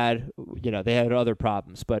Bell had. They had other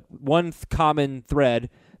problems, but one common thread: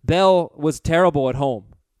 Bell was terrible at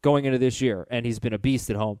home going into this year, and he's been a beast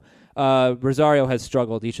at home. Rosario has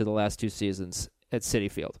struggled each of the last 2 seasons at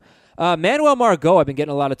Citi Field. Manuel Margot, I've been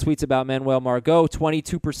getting a lot of tweets about Manuel Margot,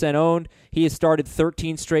 22% owned. He has started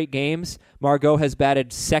 13 straight games. Margot has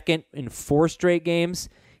batted second in 4 straight games.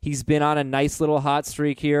 He's been on a nice little hot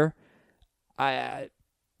streak here.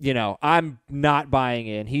 I'm not buying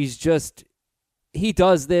in. He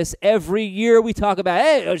does this every year. We talk about,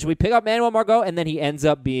 hey, should we pick up Manuel Margot? And then he ends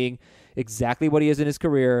up being exactly what he is in his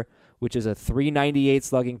career, which is a .398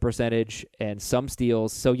 slugging percentage and some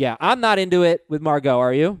steals. So, yeah, I'm not into it with Margot.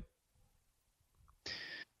 Are you?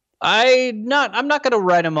 I'm not going to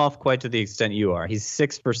write him off quite to the extent you are. He's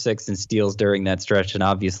 6 for 6 in steals during that stretch, and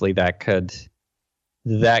obviously that could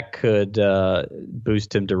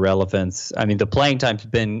boost him to relevance. I mean, the playing time's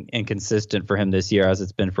been inconsistent for him this year, as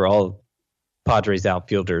it's been for all Padres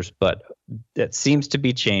outfielders, but that seems to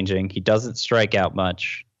be changing. He doesn't strike out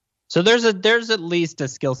much, so there's at least a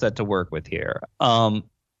skill set to work with here. In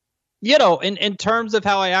terms of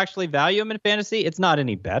how I actually value him in fantasy, it's not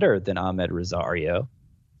any better than Ahmed Rosario.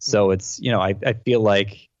 So it's, I feel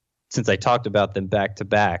like since I talked about them back to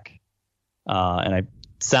back, and it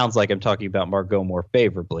sounds like I'm talking about Margot more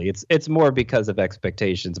favorably, it's more because of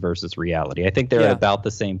expectations versus reality. I think they're at about the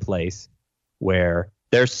same place where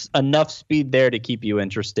there's enough speed there to keep you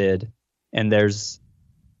interested. And there's,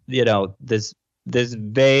 this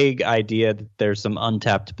vague idea that there's some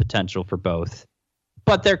untapped potential for both.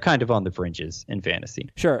 But they're kind of on the fringes in fantasy.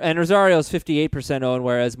 Sure, and Rosario's 58% owned,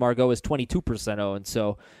 whereas Margot is 22% owned,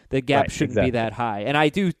 so the gap shouldn't be that high. And I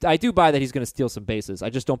do buy that he's going to steal some bases. I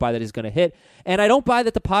just don't buy that he's going to hit. And I don't buy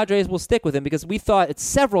that the Padres will stick with him, because we thought it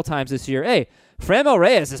several times this year, hey, Franmil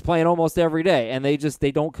Reyes is playing almost every day, and they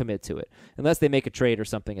don't commit to it unless they make a trade or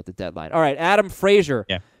something at the deadline. All right, Adam Frazier,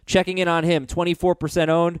 checking in on him, 24%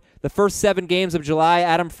 owned. The first 7 games of July,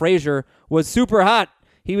 Adam Frazier was super hot.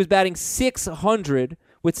 He was batting .600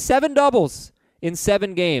 with 7 doubles in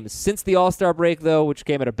 7 games. Since the All-Star break, though, which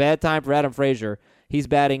came at a bad time for Adam Frazier, he's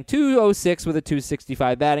batting .206 with a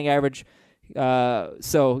 .265 batting average.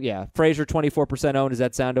 Frazier 24% owned. Does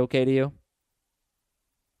that sound okay to you?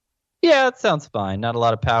 Yeah, it sounds fine. Not a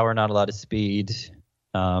lot of power, not a lot of speed.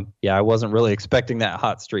 I wasn't really expecting that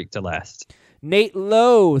hot streak to last. Nate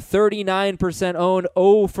Lowe, 39% owned,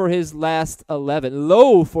 0 for his last 11.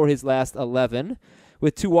 Low for his last 11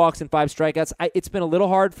 with 2 walks and 5 strikeouts. It's been a little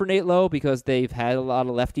hard for Nate Lowe because they've had a lot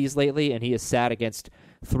of lefties lately, and he has sat against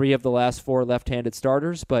 3 of the last 4 left-handed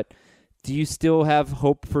starters. But do you still have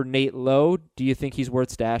hope for Nate Lowe? Do you think he's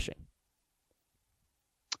worth stashing?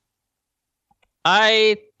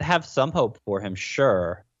 I have some hope for him,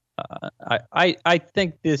 sure. I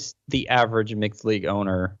think the average mixed league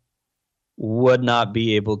owner would not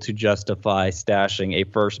be able to justify stashing a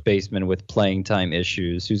first baseman with playing time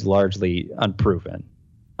issues who's largely unproven.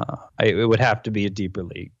 It would have to be a deeper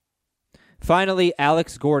league. Finally,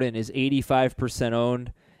 Alex Gordon is 85%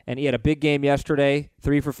 owned, and he had a big game yesterday,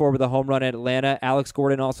 3 for 4 with a home run at Atlanta. Alex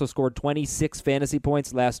Gordon also scored 26 fantasy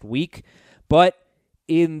points last week, but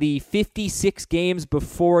in the 56 games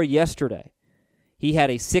before yesterday, he had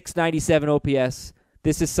a 697 OPS.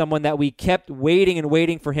 This is someone that we kept waiting and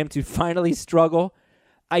waiting for him to finally struggle.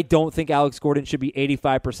 I don't think Alex Gordon should be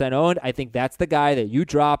 85% owned. I think that's the guy that you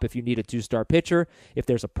drop if you need a 2-star pitcher. If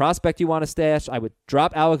there's a prospect you want to stash, I would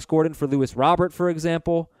drop Alex Gordon for Luis Robert, for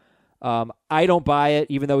example. I don't buy it,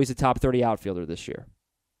 even though he's a top 30 outfielder this year.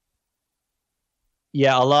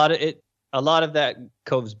 Yeah, a lot of that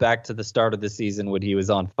goes back to the start of the season when he was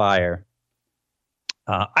on fire.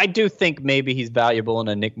 I do think maybe he's valuable in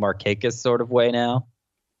a Nick Markakis sort of way now,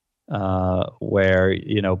 where,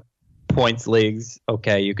 points leagues,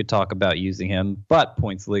 okay, you could talk about using him, but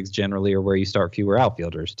points leagues generally are where you start fewer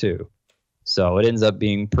outfielders too. So it ends up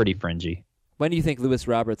being pretty fringy. When do you think Luis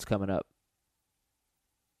Robert's coming up?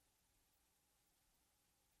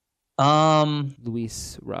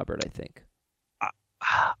 Luis Robert, I think.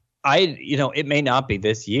 It may not be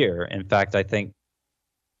this year. In fact, I think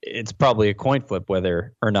it's probably a coin flip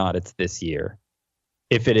whether or not it's this year.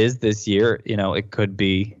 If it is this year, it could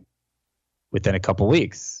be within a couple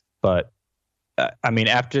weeks. But,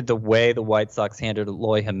 after the way the White Sox handled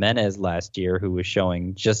Eloy Jimenez last year, who was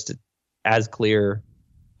showing just as clear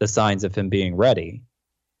the signs of him being ready,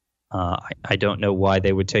 I don't know why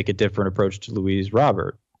they would take a different approach to Luis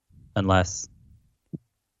Robert, unless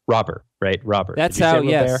Robert, right? Robert. That's how,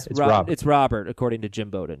 yes. It's Robert. It's Robert, according to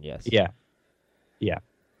Jim Bowden, yes. Yeah.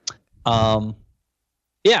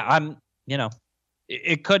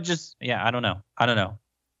 It could just, I don't know.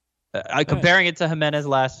 Comparing it to Jimenez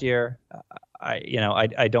last year,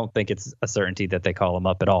 I don't think it's a certainty that they call him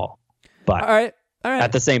up at all. But all right.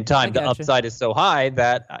 At the same time, the upside is so high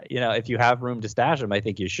that, if you have room to stash him, I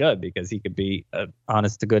think you should, because he could be an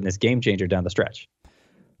honest-to-goodness game changer down the stretch.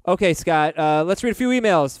 Okay, Scott, let's read a few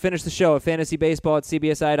emails. Finish the show at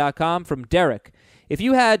fantasybaseball@cbsi.com from Derek. If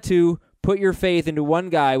you had to put your faith into one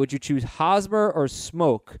guy, would you choose Hosmer or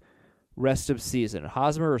Smoke rest of season?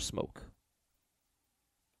 Hosmer or Smoke?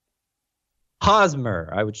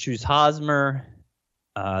 Hosmer. I would choose Hosmer.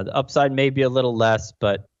 The upside may be a little less,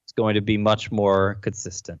 but it's going to be much more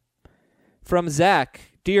consistent. From Zach,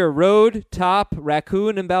 Deer, Road, Top,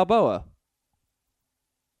 Raccoon, and Balboa.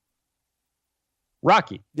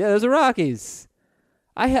 Rocky. Yeah, those are Rockies.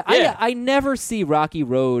 I never see Rocky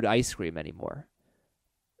Road ice cream anymore.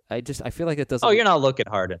 I feel like it doesn't. Oh, you're not looking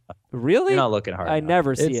hard enough. Really? You're not looking hard enough. I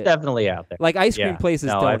never see it. It's definitely out there. Like ice cream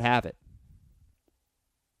places don't have it.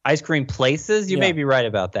 Ice cream places, you may be right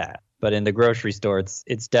about that, but in the grocery store,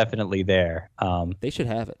 it's definitely there. They should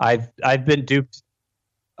have it. I've been duped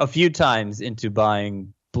a few times into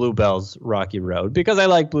buying Bluebell's Rocky Road because I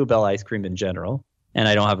like Bluebell ice cream in general, and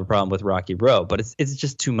I don't have a problem with Rocky Road, but it's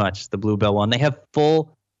just too much. The Bluebell one, they have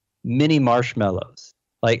full mini marshmallows,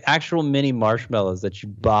 like actual mini marshmallows that you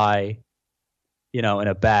buy, in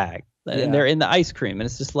a bag. And they're in the ice cream, and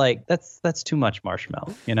it's just like that's too much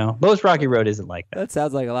marshmallow. Most Rocky Road isn't like that. That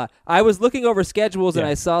sounds like a lot. I was looking over schedules, and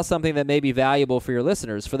I saw something that may be valuable for your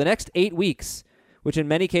listeners. For the next 8 weeks, which in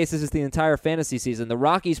many cases is the entire fantasy season, the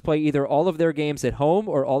Rockies play either all of their games at home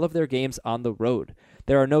or all of their games on the road.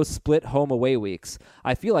 There are no split home-away weeks.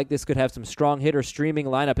 I feel like this could have some strong hitter streaming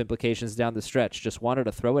lineup implications down the stretch. Just wanted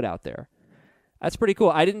to throw it out there. That's pretty cool.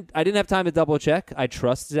 I didn't have time to double check. I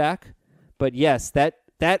trust Zach, but yes, that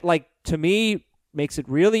to me makes it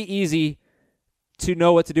really easy to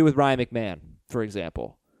know what to do with Ryan McMahon, for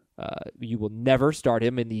example. You will never start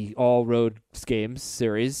him in the all-road games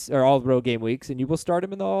series, or all-road game weeks, and you will start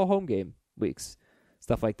him in the all-home game weeks,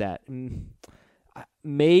 stuff like that.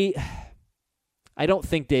 I don't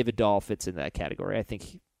think David Dahl fits in that category. I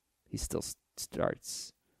think he still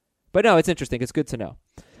starts. But no, it's interesting. It's good to know.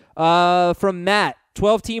 From Matt,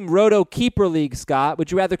 12-team Roto Keeper League, Scott.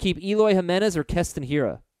 Would you rather keep Eloy Jimenez or Keston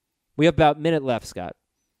Hiura? We have about a minute left, Scott.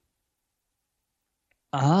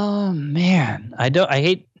 Oh man, I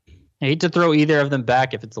hate to throw either of them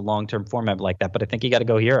back if it's a long-term format like that, but I think you got to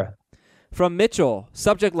go Hira. From Mitchell,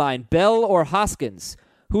 subject line, Bell or Hoskins?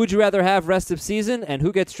 Who would you rather have rest of season, and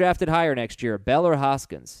who gets drafted higher next year, Bell or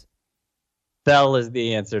Hoskins? Bell is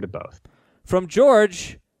the answer to both. From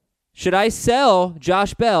George, should I sell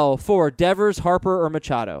Josh Bell for Devers, Harper, or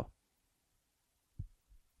Machado?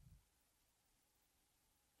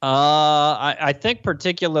 I think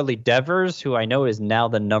particularly Devers, who I know is now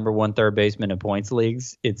the #1 third baseman in points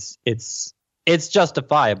leagues. It's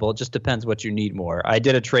justifiable. It just depends what you need more. I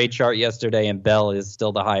did a trade chart yesterday, and Bell is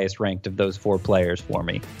still the highest ranked of those 4 players for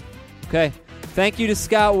me. Okay. Thank you to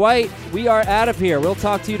Scott White. We are out of here. We'll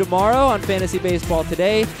talk to you tomorrow on Fantasy Baseball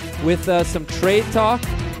Today with some trade talk.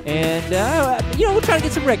 And, we'll try to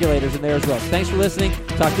get some regulators in there as well. So thanks for listening.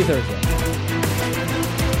 Talk to you Thursday.